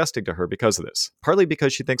absolutely disgusting to her because of this. Partly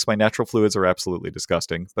because she thinks my natural fluids are absolutely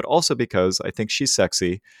disgusting, but also because I think she's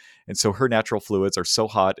sexy, and so her natural fluids are so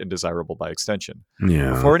hot and desirable by extension.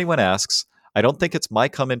 Yeah. Before anyone asks, I don't think it's my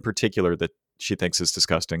cum in particular that she thinks is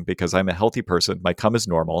disgusting, because I'm a healthy person. My cum is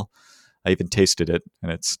normal. I even tasted it,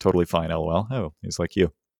 and it's totally fine, LOL. Oh, he's like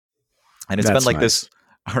you. And it's been like this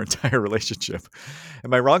our entire relationship.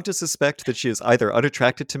 Am I wrong to suspect that she is either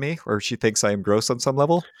unattracted to me or she thinks I am gross on some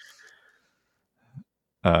level?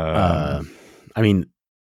 I mean,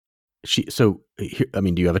 do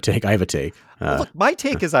you have a take? I have a take. Well, look, my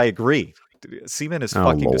take is I agree. Semen is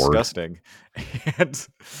fucking disgusting. And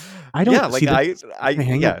I don't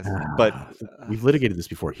but we've litigated this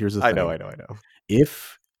before. Here's the thing. I know.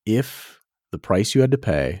 If the price you had to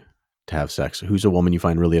pay to have sex, who's a woman you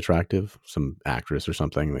find really attractive? Some actress or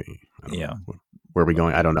something? Where are we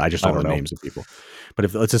going? I don't know. I just don't know names of people.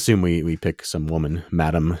 But let's assume we pick some woman,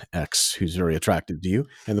 Madam X, who's very attractive to you,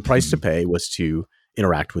 and the price to pay was to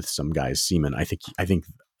interact with some guy's semen. I think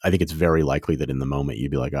it's very likely that in the moment you'd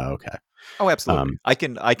be like, oh, okay. Oh, absolutely. I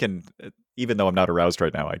can, even though I'm not aroused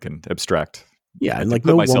right now, I can abstract. Yeah, and like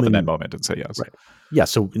put myself in that moment and say yes. Right. Yeah.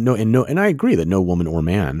 So and I agree that no woman or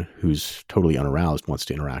man who's totally unaroused wants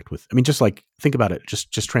to interact with. I mean, just like think about it.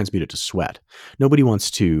 Just transmute it to sweat. Nobody wants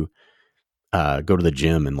to go to the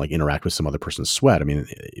gym and like interact with some other person's sweat. I mean,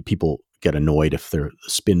 people get annoyed if their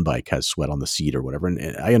spin bike has sweat on the seat or whatever,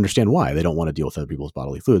 and I understand why. They don't want to deal with other people's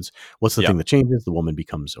bodily fluids. What's the thing that changes? The woman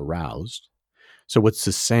becomes aroused. So what's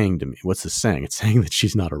this saying to me? What's this saying? It's saying that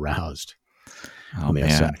she's not aroused when they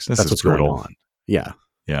have sex. That's what's brutal. Going on. Yeah.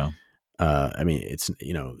 Yeah. I mean, it's,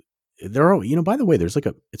 there are, by the way,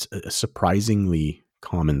 it's a surprisingly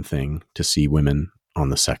common thing to see women on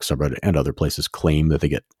the sex subreddit and other places claim that they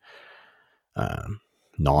get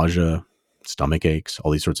nausea, stomach aches,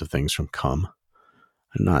 all these sorts of things from cum.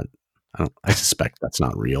 I suspect that's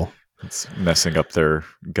not real. It's messing up their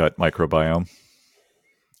gut microbiome.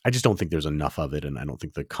 I just don't think there's enough of it, and I don't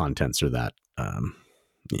think the contents are that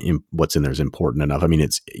what's in there is important enough. I mean,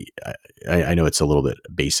 I know it's a little bit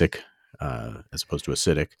basic as opposed to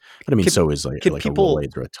acidic, but I mean, so is like a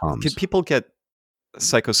Rolaids or a Tums. Can people get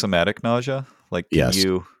psychosomatic nausea? Like, yes.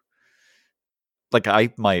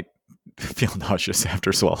 I might feel nauseous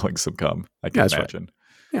after swallowing some cum. I can imagine.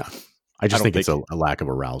 Right. Yeah, I think it's a lack of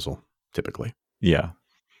arousal typically. Yeah.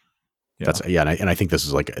 And I think this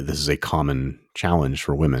is a common challenge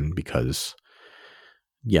for women because,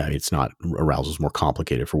 it's not, arousal is more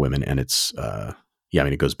complicated for women, and it's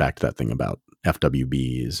it goes back to that thing about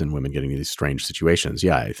FWBs and women getting into these strange situations.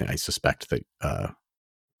 I suspect that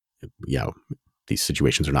these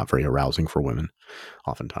situations are not very arousing for women,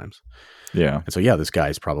 oftentimes. Yeah, and so this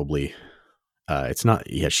guy's probably it's not.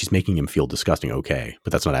 Yeah, she's making him feel disgusting. Okay,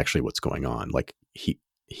 but that's not actually what's going on. Like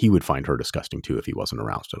he would find her disgusting too if he wasn't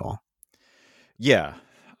aroused at all. Yeah.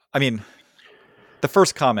 I mean, the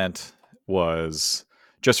first comment was,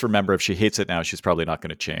 just remember, if she hates it now, she's probably not going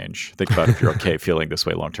to change. Think about if you're okay feeling this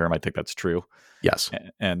way long term. I think that's true. Yes.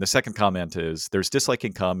 And the second comment is, there's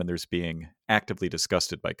disliking cum and there's being actively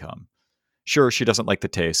disgusted by cum. Sure, she doesn't like the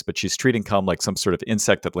taste, but she's treating cum like some sort of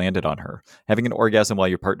insect that landed on her. Having an orgasm while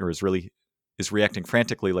your partner is reacting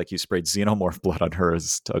frantically like you sprayed xenomorph blood on her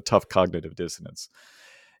is a tough cognitive dissonance.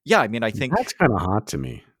 Yeah, I mean, I think that's kind of hot to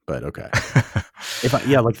me, but okay.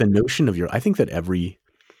 Like the notion of I think that every,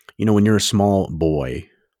 when you're a small boy,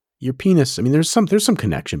 your penis, I mean, there's some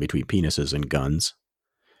connection between penises and guns,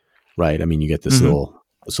 right? I mean, you get this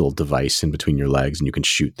little device in between your legs and you can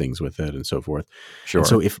shoot things with it and so forth. Sure. And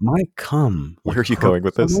so if my cum, where are you going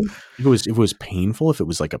with this? If it was painful, if it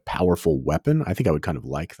was like a powerful weapon, I think I would kind of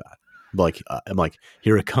like that. Like I'm like,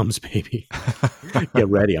 here it comes, baby. Get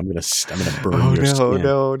ready. I'm gonna burn your skin.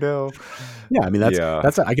 No. Yeah, I mean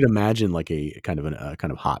that's I can imagine like a kind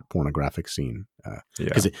of hot pornographic scene.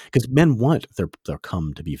 Because men want their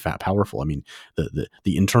cum to be powerful. I mean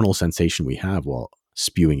the internal sensation we have while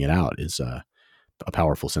spewing it out is a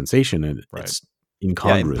powerful sensation, and it's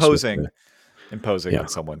incongruous. Imposing on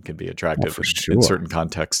someone can be attractive sure. in certain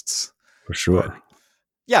contexts. For sure. But,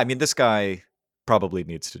 yeah, I mean, this guy probably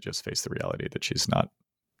needs to just face the reality that she's not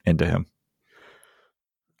into him.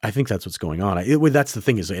 I think that's what's going on. That's the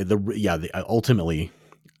thing is, ultimately,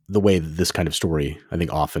 the way that this kind of story, I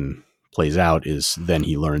think, often plays out is then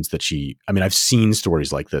he learns that I've seen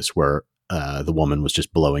stories like this where the woman was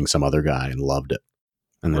just blowing some other guy and loved it.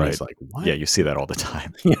 And then it's like, what? Yeah, you see that all the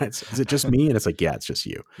time. Yeah, is it just me? And it's like, yeah, it's just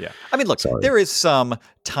you. Yeah. I mean, look, there is some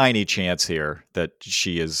tiny chance here that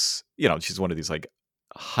she is, she's one of these like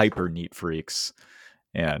hyper neat freaks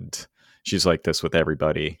and she's like this with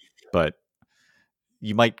everybody. But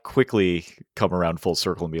you might quickly come around full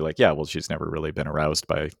circle and be like, yeah, well, she's never really been aroused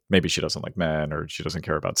by, maybe she doesn't like men or she doesn't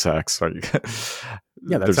care about sex.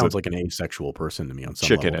 Yeah, that sounds like an asexual person to me on some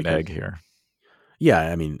chicken level. And egg here. Yeah,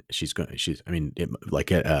 I mean,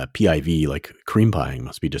 like a PIV, like cream pieing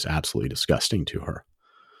must be just absolutely disgusting to her.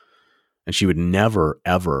 And she would never,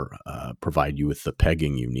 ever provide you with the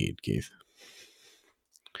pegging you need, Keith.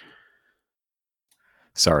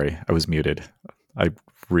 Sorry, I was muted. I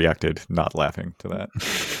reacted not laughing to that.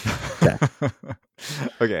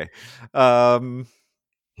 Okay. I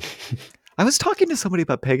was talking to somebody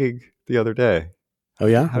about pegging the other day. Oh,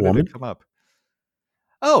 yeah? How did it come up?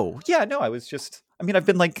 Oh, yeah, no, I've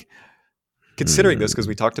been like considering this because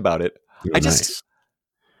we talked about it.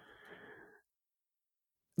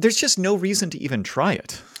 There's just no reason to even try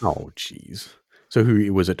it. Oh, geez. So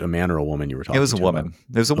who was it? A man or a woman you were talking to? It was a woman. About?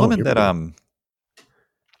 There's a woman that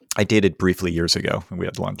I dated briefly years ago and we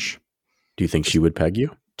had lunch. Do you think she would peg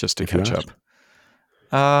you? Just to catch up?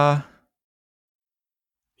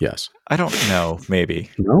 Yes. I don't know.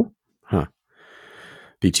 Maybe. No? Huh.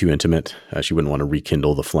 Be too intimate. She wouldn't want to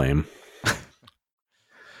rekindle the flame.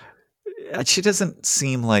 She doesn't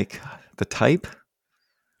seem like the type.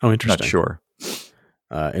 Oh, interesting. Not sure.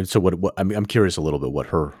 And so what I'm curious a little bit what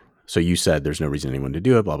her, so you said there's no reason anyone to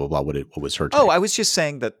do it, blah, blah, blah. What was her take? Oh, I was just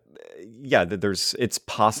saying that, that it's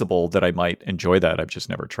possible that I might enjoy that. I've just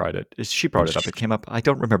never tried it. She brought it up. It came up. I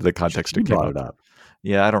don't remember the context it came up.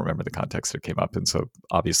 Yeah, I don't remember the context it came up. And so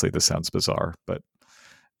obviously this sounds bizarre, but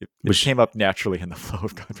it came up naturally in the flow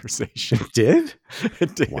of conversation. It did?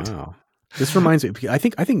 It did. Wow. This reminds me, I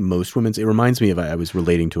think most women's, it reminds me of, I was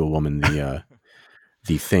relating to a woman,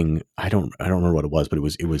 the thing, I don't remember what it was, but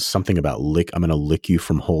it was something about I'm going to lick you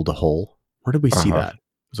from hole to hole. Where did we see that? It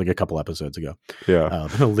was like a couple episodes ago. Yeah. I'm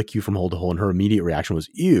going to lick you from hole to hole. And her immediate reaction was,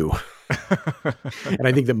 ew. And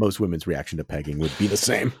I think that most women's reaction to pegging would be the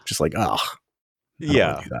same. Just like,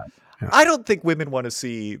 yeah. I don't think women want to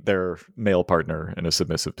see their male partner in a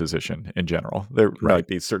submissive position in general. There might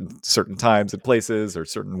be certain times and places or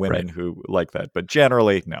certain women who like that, but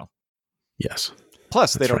generally, no. Yes.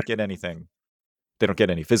 Plus, they don't get anything. They don't get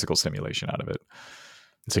any physical stimulation out of it.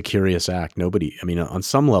 It's a curious act. Nobody, I mean, on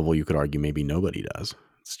some level, you could argue maybe nobody does.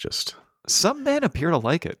 It's just some men appear to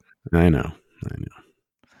like it. I know.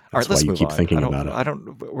 All right, let's move on. Thinking about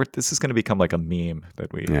it. This is going to become like a meme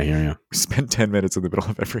that we spend 10 minutes in the middle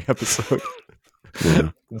of every episode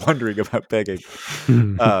wondering about begging.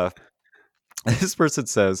 This person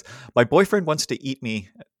says, my boyfriend wants to eat me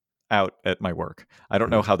out at my work. I don't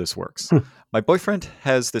know how this works. My boyfriend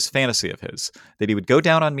has this fantasy of his that he would go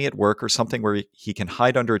down on me at work or something where he can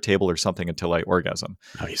hide under a table or something until I orgasm.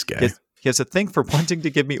 Oh, he's gay. He has a thing for wanting to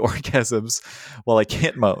give me orgasms while I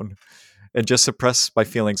can't moan and just suppress my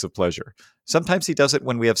feelings of pleasure. Sometimes he does it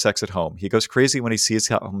when we have sex at home. He goes crazy when he sees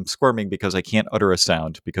how I'm squirming because I can't utter a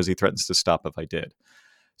sound because he threatens to stop if I did.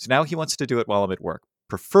 So now he wants to do it while I'm at work,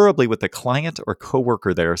 preferably with a client or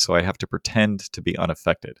coworker there, so I have to pretend to be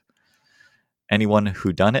unaffected. Anyone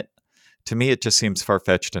who done it? To me, it just seems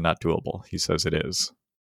far-fetched and not doable. He says it is.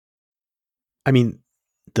 I mean,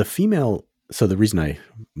 the female... So the reason I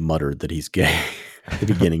muttered that he's gay at the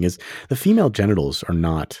beginning is the female genitals are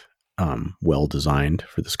not well designed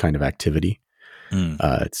for this kind of activity.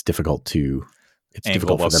 It's difficult to... It's Angle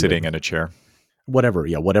difficult while for them sitting in a chair.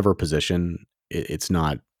 Whatever position, it's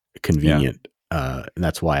not convenient. And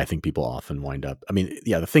that's why I think people often wind up... I mean,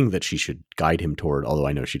 the thing that she should guide him toward, although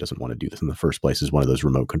I know she doesn't want to do this in the first place, is one of those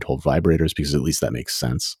remote controlled vibrators, because at least that makes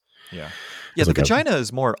sense. Yeah. Yeah, the vagina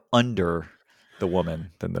is more under the woman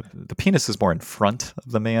than the penis is more in front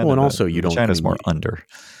of the man. Well, and also the vagina is more under.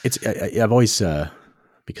 It's I've always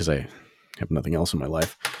because I have nothing else in my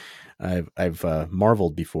life, I've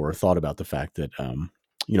marveled before, thought about the fact that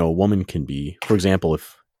a woman can be, for example,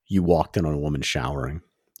 if you walked in on a woman showering,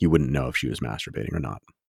 you wouldn't know if she was masturbating or not.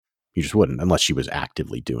 You just wouldn't, unless she was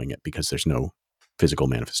actively doing it, because there's no physical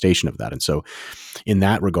manifestation of that. And so in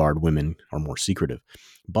that regard, women are more secretive.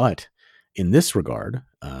 But in this regard,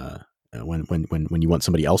 when you want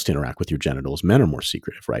somebody else to interact with your genitals, men are more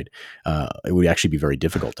secretive, right? It would actually be very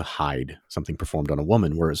difficult to hide something performed on a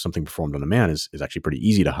woman, whereas something performed on a man is actually pretty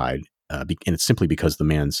easy to hide. And it's simply because the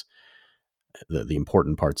man's, the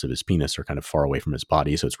important parts of his penis are kind of far away from his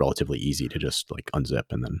body. So it's relatively easy to just like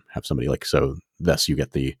unzip and then have somebody so thus you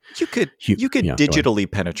get the... You could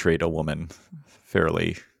digitally penetrate a woman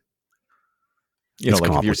fairly,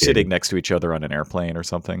 like if you're sitting next to each other on an airplane or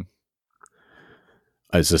something.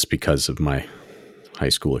 Is this because of my high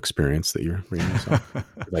school experience that you're reading this off?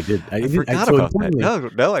 I forgot about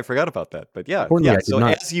that. No, I forgot about that. But yeah. So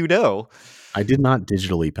as you know, I did not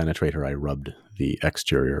digitally penetrate her. I rubbed the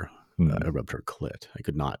exterior. I rubbed her clit. I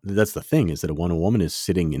could not. That's the thing, is that when a woman is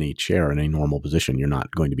sitting in a chair in a normal position, you're not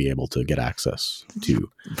going to be able to get access to.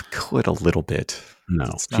 Could a little bit. No,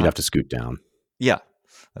 she'd have to scoot down. Yeah,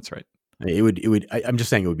 that's right. It would. I'm just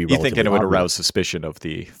saying it would be. You think it would arouse suspicion of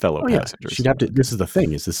the fellow passengers? She'd have to. This is the thing: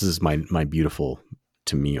 this is my beautiful,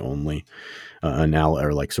 to me only,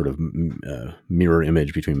 or like sort of mirror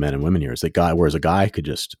image between men and women here. Is that guy? Whereas a guy could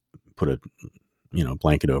just put a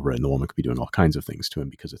blanket over it, and the woman could be doing all kinds of things to him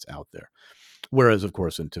because it's out there. Whereas, of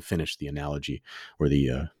course, and to finish the analogy or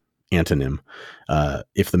the antonym,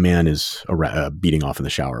 if the man is beating off in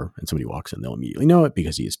the shower and somebody walks in, they'll immediately know it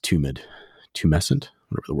because he is tumescent,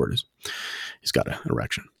 whatever the word is. He's got an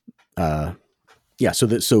erection. So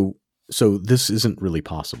this isn't really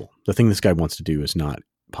possible. The thing this guy wants to do is not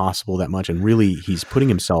possible that much, and really he's putting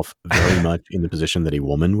himself very much in the position that a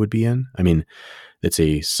woman would be in. I mean, it's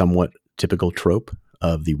a somewhat typical trope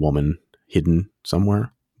of the woman hidden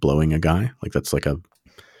somewhere blowing a guy. Like that's like a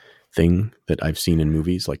thing that I've seen in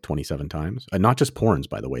movies like 27 times. Not just porns,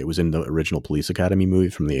 by the way. It was in the original Police Academy movie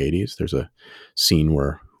from the 80s. There's a scene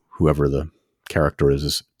where whoever the character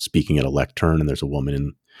is speaking at a lectern, and there's a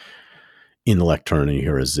woman in the lectern, and you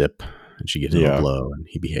hear a zip, and she gives him a blow, and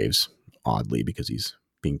he behaves oddly because he's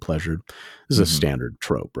being pleasured. This is a standard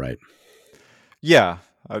trope, right? Yeah.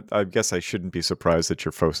 I guess I shouldn't be surprised that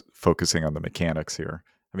you're focusing on the mechanics here.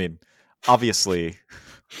 I mean, obviously,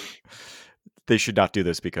 they should not do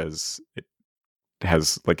this because it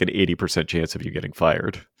has like an 80% chance of you getting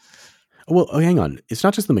fired. Well, hang on. It's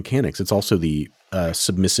not just the mechanics. It's also the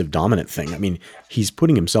submissive dominant thing. I mean, he's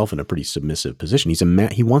putting himself in a pretty submissive position.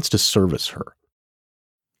 He wants to service her,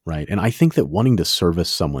 right? And I think that wanting to service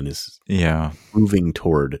someone is moving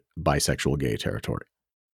toward bisexual gay territory.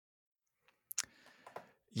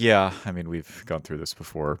 Yeah, I mean, we've gone through this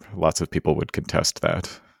before. Lots of people would contest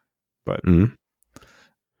that, but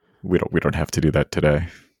we don't have to do that today.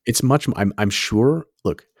 It's much. I'm sure.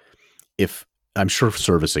 Look, I'm sure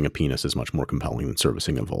servicing a penis is much more compelling than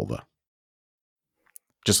servicing a vulva.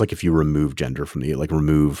 Just like if you remove gender from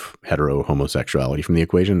remove hetero homosexuality from the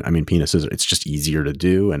equation. I mean, penises. It's just easier to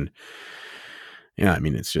do, and I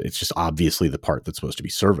mean, it's just obviously the part that's supposed to be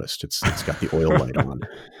serviced. It's got the oil light on.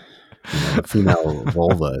 The female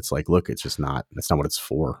vulva, it's like, look, it's just not. That's not what it's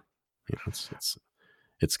for.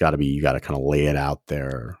 It's got to be. You got to kind of lay it out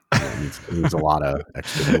there. It needs a lot of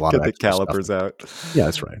extra. Get the calipers out. Yeah,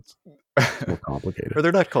 that's right. It's more complicated. Or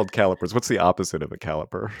they're not called calipers. What's the opposite of a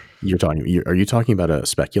caliper? Are you talking about a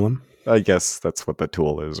speculum? I guess that's what the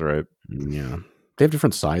tool is, right? Yeah, they have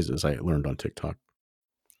different sizes. I learned on TikTok.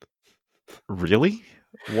 Really?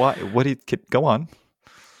 Why? What did go on?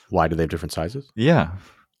 Why do they have different sizes? Yeah.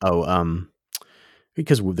 Oh,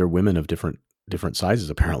 because they're women of different different sizes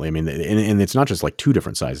apparently. I mean, and it's not just like 2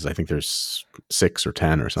 different sizes. I think there's 6 or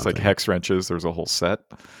 10 or something. It's like hex wrenches. There's a whole set.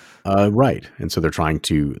 Right. And so they're trying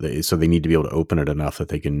to, so they need to be able to open it enough that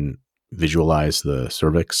they can visualize the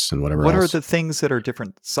cervix and whatever What else. are the things that are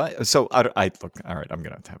different size? So I look, all right, I'm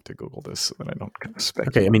going to have to Google this so that I don't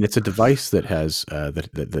speculate. Okay. I mean, it's a device that has,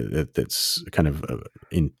 that's kind of,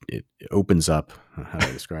 it opens up. How do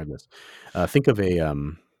I describe this? Think of a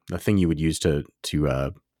thing you would use to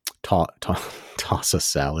toss a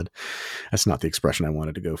salad. That's not the expression I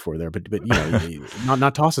wanted to go for there, but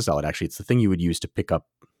not toss a salad. Actually, it's the thing you would use to pick up,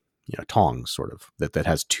 tongs, sort of, that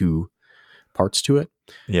has 2 parts to it.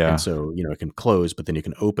 Yeah. And so, it can close, but then you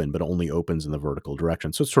can open, but only opens in the vertical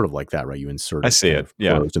direction. So it's sort of like that, right? You insert it. I see it.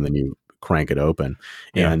 Yeah. Closed, and then you crank it open.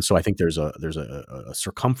 Yeah. And so I think there's a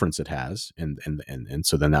circumference it has, and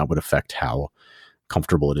so then that would affect how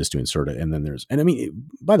comfortable it is to insert it. And then I mean,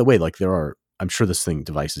 by the way, like I'm sure this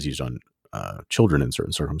device is used on children in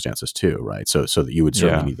certain circumstances too, right? So that you would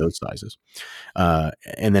certainly need those sizes.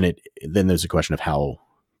 And then there's a question of how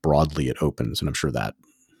broadly it opens, and I'm sure that,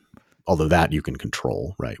 although that you can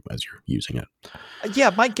control, right, as you're using it. Yeah,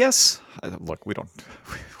 my guess. Look, we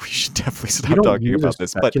should definitely stop talking about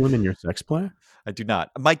this. But in your sex play, I do not.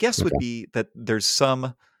 My guess would be that there's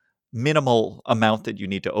some minimal amount that you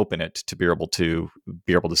need to open it to be able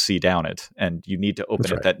to see down it, and you need to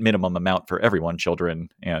open it that minimum amount for everyone, children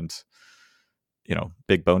and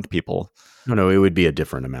big boned people. No, it would be a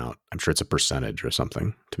different amount. I'm sure it's a percentage or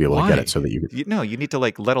something to be able to get it so that you could... you need to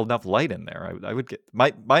like let enough light in there. I would get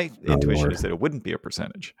my intuition is that it wouldn't be a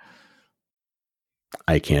percentage.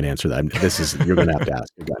 I can't answer that. You're going to have to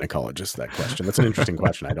ask a gynecologist that question. That's an interesting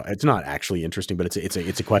question. It's not actually interesting, but it's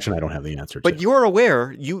a question I don't have the answer to. But you're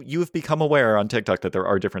aware, you've become aware on TikTok that there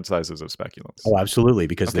are different sizes of speculums. Oh, absolutely,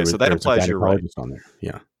 because so that implies you're right. On there.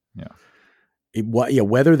 Yeah.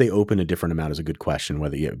 Whether they open a different amount is a good question.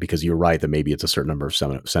 Because you're right that maybe it's a certain number of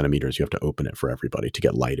centimeters you have to open it for everybody to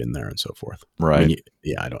get light in there and so forth. Right. I mean,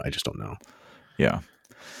 I just don't know. Yeah.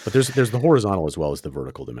 But there's the horizontal as well as the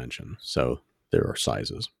vertical dimension. So there are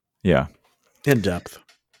sizes. Yeah. And depth.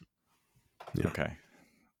 Yeah. Okay.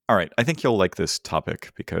 All right. I think you'll like this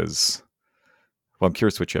topic because, well, I'm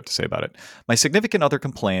curious what you have to say about it. My significant other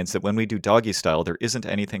complains that when we do doggy style, there isn't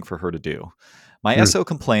anything for her to do. My SO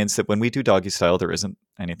complains that when we do doggy style, there isn't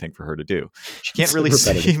anything for her to do. She can't really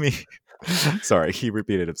see me. Sorry, he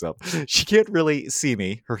repeated himself. She can't really see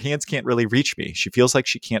me. Her hands can't really reach me. She feels like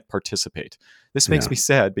she can't participate. This makes me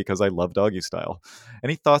sad because I love doggy style.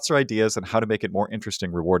 Any thoughts or ideas on how to make it more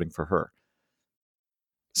interesting, rewarding for her?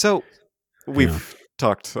 So we've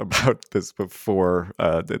talked about this before,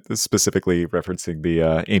 specifically referencing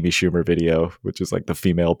the Amy Schumer video, which is like the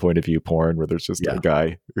female point of view porn where there's just a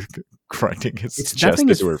guy grinding his chest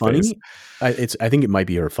into her face. I think it might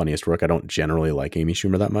be her funniest work. I don't generally like Amy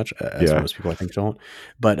Schumer that much, as most people I think don't.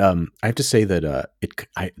 But I have to say that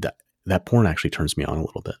that porn actually turns me on a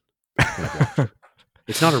little bit.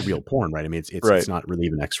 It's not a real porn, right? I mean, it's not really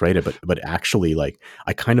even X-rated, but actually, like,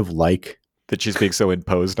 I kind of like that she's being so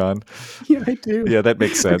imposed on. Yeah, I do. Yeah, that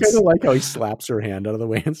makes sense. I kind of like how he slaps her hand out of the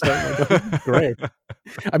way and stuff. Like, oh, great.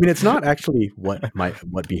 I mean, it's not actually what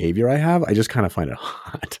behavior I have. I just kind of find it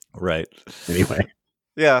hot. Right. Anyway.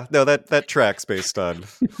 Yeah, no, that tracks based on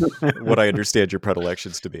what I understand your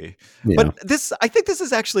predilections to be. Yeah. But I think this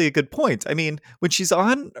is actually a good point. I mean, when she's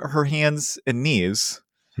on her hands and knees,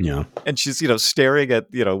 and she's staring at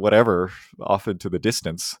whatever off into the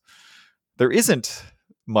distance, there isn't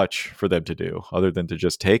much for them to do other than to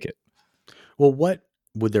just take it. Well, what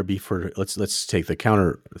would there be for? Let's take the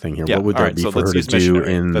counter thing here. What would there be for her to do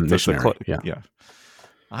in missionary? Yeah,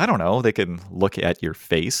 I don't know. They can look at your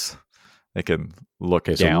face. They can look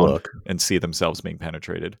down and see themselves being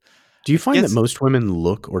penetrated. Do you find that most women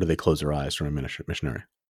look, or do they close their eyes during a missionary?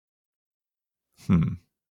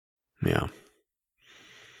 Yeah.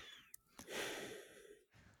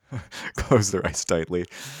 Close their eyes tightly.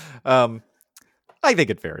 I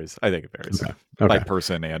think it varies. Okay. By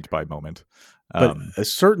person and by moment. But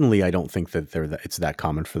certainly, I don't think that it's that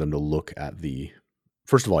common for them to look at the.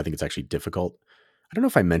 First of all, I think it's actually difficult. I don't know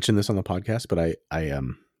if I mentioned this on the podcast, but I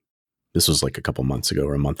this was like a couple months ago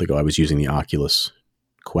or a month ago. I was using the Oculus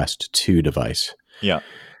Quest 2 device. Yeah.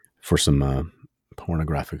 For some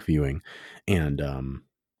pornographic viewing, and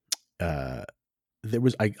there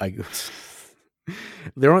was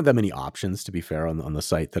there aren't that many options, to be fair, on the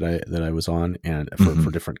site that I was on, and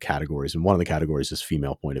for different categories. And one of the categories is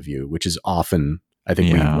female point of view, which is often, I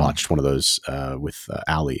think we watched one of those with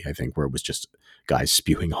Ali, I think, where it was just guys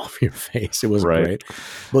spewing all over your face. It wasn't great.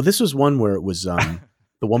 Well, this was one where it was the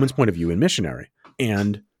woman's point of view in missionary,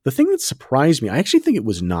 and The thing that surprised me, I actually think it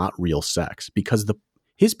was not real sex because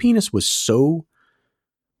his penis was so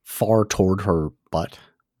far toward her butt.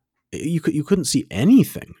 You couldn't see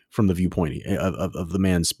anything from the viewpoint of the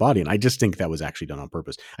man's body. And I just think that was actually done on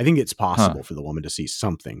purpose. I think it's possible for the woman to see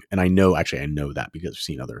something. And I know that because I've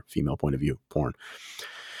seen other female point of view porn.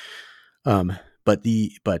 But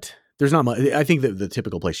there's not much. I think that the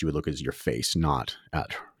typical place you would look is your face, not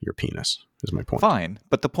at your penis, is my point. Fine.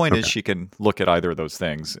 But the point is she can look at either of those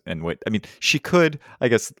things and wait. I mean, she could, I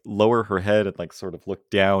guess, lower her head and like sort of look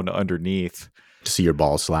down underneath. To see your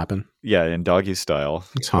balls slapping? Yeah, in doggy style.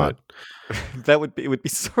 It's hot. It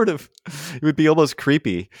would be almost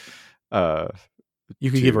creepy.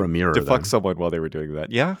 You could give her a mirror to fuck someone while they were doing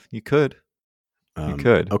that. Yeah, you could. You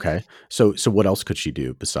could. Okay. So what else could she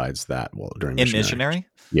do besides that? Well, during missionary?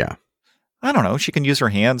 Yeah. I don't know. She can use her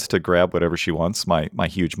hands to grab whatever she wants. My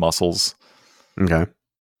huge muscles. Okay.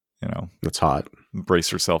 That's hot. Brace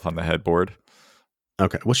herself on the headboard.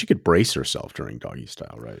 Okay. Well, she could brace herself during doggy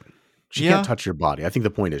style, right? She can't touch your body. I think the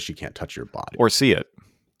point is she can't touch your body. Or see it.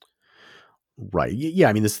 Right. Yeah.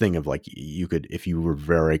 I mean, this thing of like, you could, if you were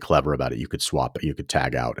very clever about it, you could swap it. You could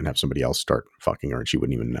tag out and have somebody else start fucking her and she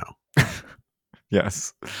wouldn't even know.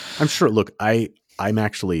 Yes. I'm sure. Look, I'm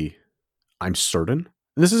certain,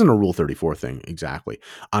 and this isn't a Rule 34 thing exactly.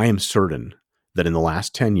 I am certain that in the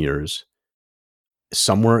last 10 years,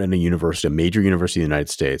 somewhere in a major university in the United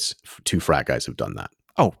States, 2 frat guys have done that.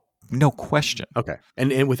 Oh, no question. Okay.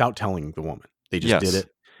 And without telling the woman, they just did it.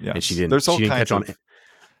 Yes. And she didn't, There's all she didn't kinds catch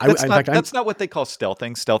on. That's not what they call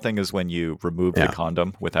stealthing. Stealthing is when you remove the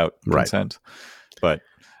condom without consent. But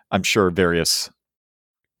I'm sure various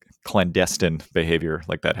clandestine behavior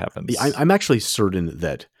like that happens. I'm actually certain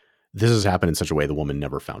that this has happened in such a way the woman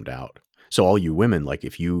never found out. So all you women, like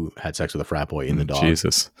if you had sex with a frat boy in the dog,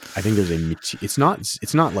 Jesus, I think it's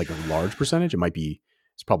not like a large percentage.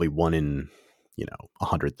 It's probably 1 in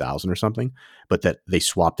 100,000 or something, but that they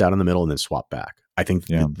swapped out in the middle and then swapped back. I think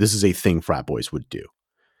this is a thing frat boys would do.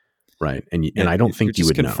 Right. And I don't think you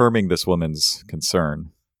would know. Confirming this woman's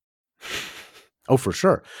concern. Oh, for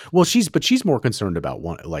sure. Well, she's more concerned about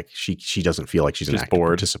she doesn't feel like she's an active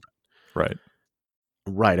participant. Right.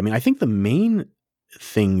 Right. I mean, I think the main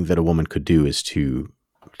thing that a woman could do is to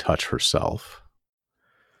touch herself.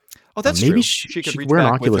 Oh, that's maybe true. She could wear an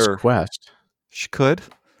Oculus Quest. She could.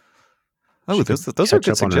 Oh, those are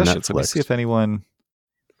good suggestions. Let me see if anyone.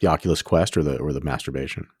 The Oculus Quest or the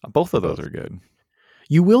masturbation. Both of those are good.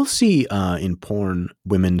 You will see in porn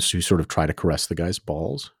women who sort of try to caress the guy's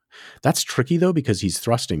balls. That's tricky though because he's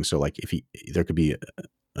thrusting. So like there could be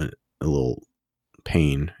a little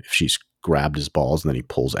pain if she's grabbed his balls and then he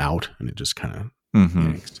pulls out and it just kind of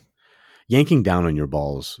yanks. Yanking down on your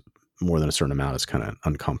balls more than a certain amount is kind of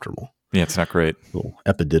uncomfortable. Yeah, it's not great. A little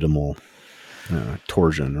epididymal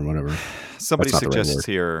torsion or whatever. Somebody suggests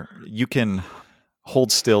here you can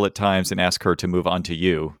hold still at times and ask her to move onto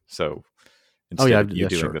you. So instead of you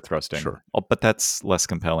doing the thrusting. Sure. Oh, but that's less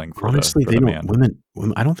compelling for honestly, the man. Women,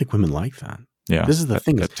 I don't think women like that. Yeah. This is the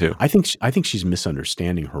thing. That too. I think she's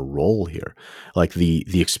misunderstanding her role here. Like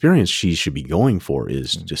the experience she should be going for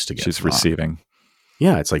is just to get she's receiving.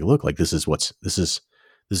 Yeah. It's like, look, like this is what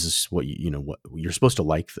what what you're supposed to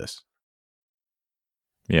like this.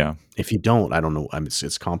 Yeah. If you don't, I don't know.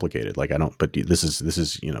 It's complicated. Like I don't, but this is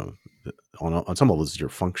on some level, this is your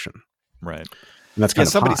function. Right. And that's kind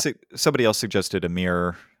of hot. Somebody else suggested a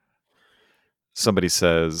mirror. Somebody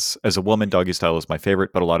says, as a woman, doggy style is my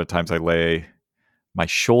favorite, but a lot of times I lay my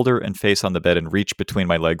shoulder and face on the bed and reach between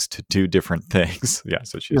my legs to do different things. Yeah,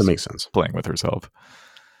 so she's that makes sense. Playing with herself.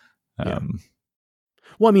 Well,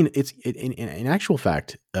 I mean, it's in actual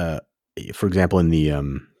fact, for example, in the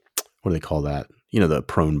what do they call that? The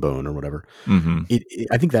prone bone or whatever. Mm-hmm.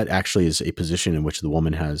 I think that actually is a position in which the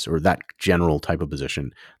woman has, or that general type of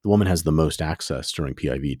position, the woman has the most access during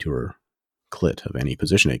PIV to her clit of any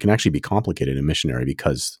position. It can actually be complicated in missionary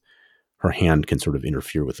because her hand can sort of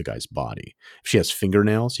interfere with the guy's body. If she has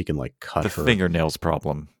fingernails, he can like cut her. The fingernails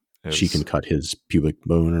problem. She can cut his pubic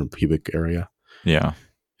bone or pubic area. Yeah.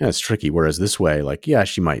 Yeah, it's tricky. Whereas this way, like, yeah,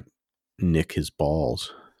 she might nick his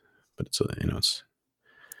balls, but it's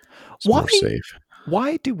more safe.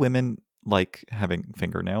 Why do women like having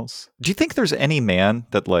fingernails? Do you think there's any man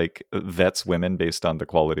that like vets women based on the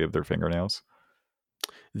quality of their fingernails?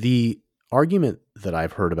 The argument that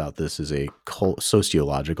I've heard about this is a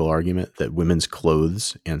sociological argument that women's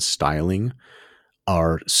clothes and styling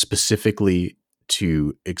are specifically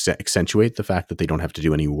to accentuate the fact that they don't have to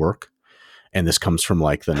do any work. And this comes from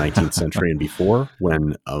like the 19th century and before,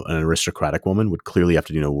 when an aristocratic woman would clearly have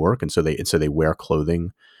to do no work. And so they wear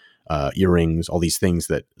clothing, earrings, all these things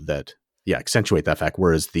that accentuate that fact.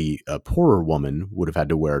 Whereas the poorer woman would have had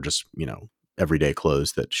to wear just, everyday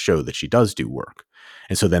clothes that show that she does do work.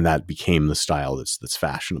 And so then that became the style that's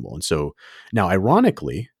fashionable. And so now,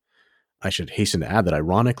 ironically, I should hasten to add that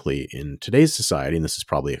ironically, in today's society, and this is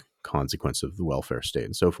probably a consequence of the welfare state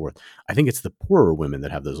and so forth, I think it's the poorer women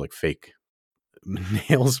that have those like fake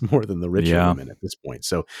nails more than the richer women at this point.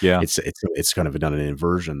 So it's kind of done an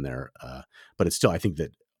inversion there. But it's still, I think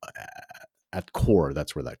that at core,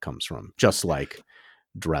 that's where that comes from. Just like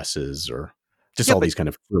dresses or just all these kind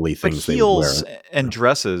of frilly things. But heels and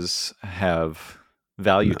dresses have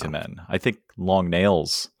value to men. I think long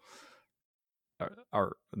nails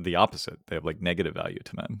are the opposite. They have like negative value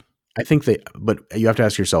to men. I think but you have to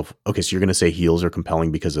ask yourself, okay, so you're going to say heels are compelling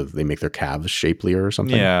because they make their calves shapelier or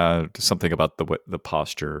something? Yeah, something about the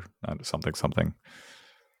posture, something.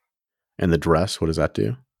 And the dress, what does that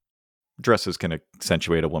do? Dresses can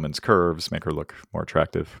accentuate a woman's curves, make her look more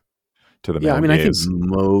attractive to the male gaze. I think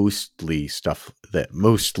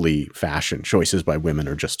mostly fashion choices by women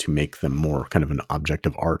are just to make them more kind of an object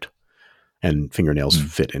of art, and fingernails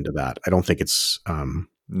fit into that. I don't think it's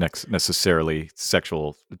necessarily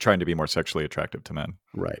trying to be more sexually attractive to men.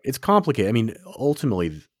 Right. It's complicated. I mean,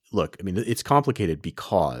 ultimately, look, I mean, it's complicated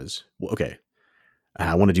because,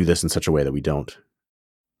 I want to do this in such a way that we don't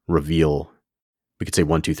reveal. We could say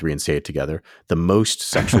 1, 2, 3 and say it together. The most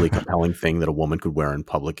sexually compelling thing that a woman could wear in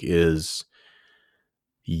public is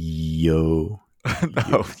yoga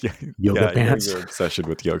pants. Your obsession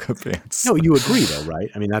with yoga pants. No, you agree though,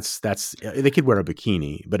 right? I mean, that's they could wear a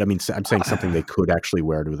bikini, but I mean, I'm saying something they could actually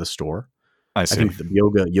wear to the store. I see. I think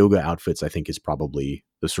the yoga outfits, I think, is probably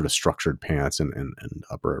the sort of structured pants and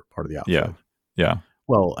upper part of the outfit. Yeah.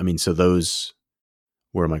 Well, I mean, so those.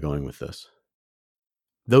 Where am I going with this?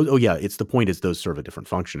 Those. Oh, yeah. It's the point is those serve a different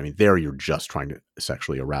function. I mean, there you're just trying to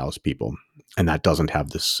sexually arouse people, and that doesn't have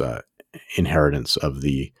this inheritance of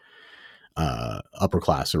the upper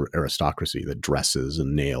class or aristocracy that dresses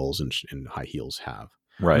and nails and high heels have.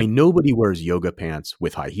 Right. I mean, nobody wears yoga pants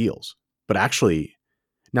with high heels, but actually,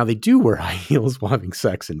 now they do wear high heels while having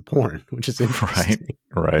sex in porn, which is interesting.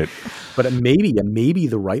 Right. But maybe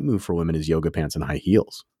the right move for women is yoga pants and high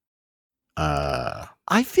heels.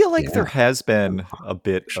 I feel like there has been a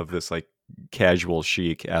bit of this like casual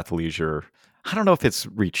chic athleisure. I don't know if it's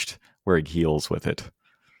reached wearing heels with it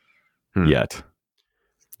yet.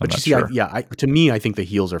 But you see, to me, I think the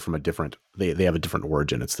heels are from a different. They have a different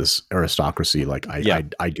origin. It's this aristocracy, like I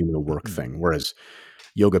do no work thing. Whereas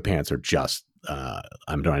yoga pants are just,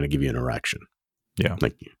 I'm trying to give you an erection. Yeah,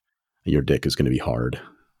 like your dick is going to be hard.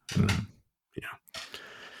 Yeah.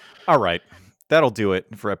 All right, that'll do it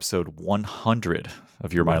for episode 100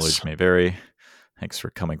 of Your Mileage May Vary. Thanks for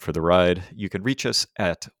coming for the ride. You can reach us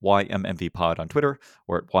at YMMVpod on Twitter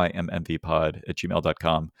or at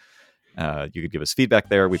ymmvpod@gmail.com. You could give us feedback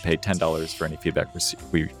there. We pay $10 for any feedback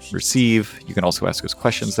we receive. You can also ask us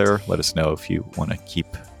questions there. Let us know if you want to keep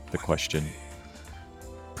the question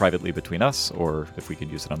privately between us or if we can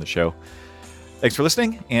use it on the show. Thanks for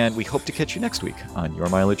listening, and we hope to catch you next week on Your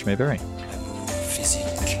Mileage May Vary.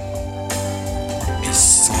 Physique et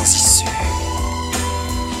sans issue.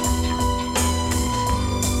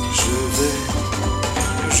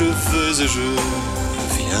 Je veux et je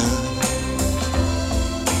viens.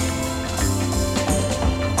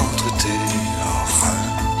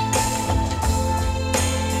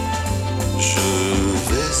 Je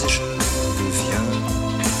vais et je viens,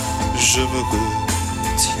 je me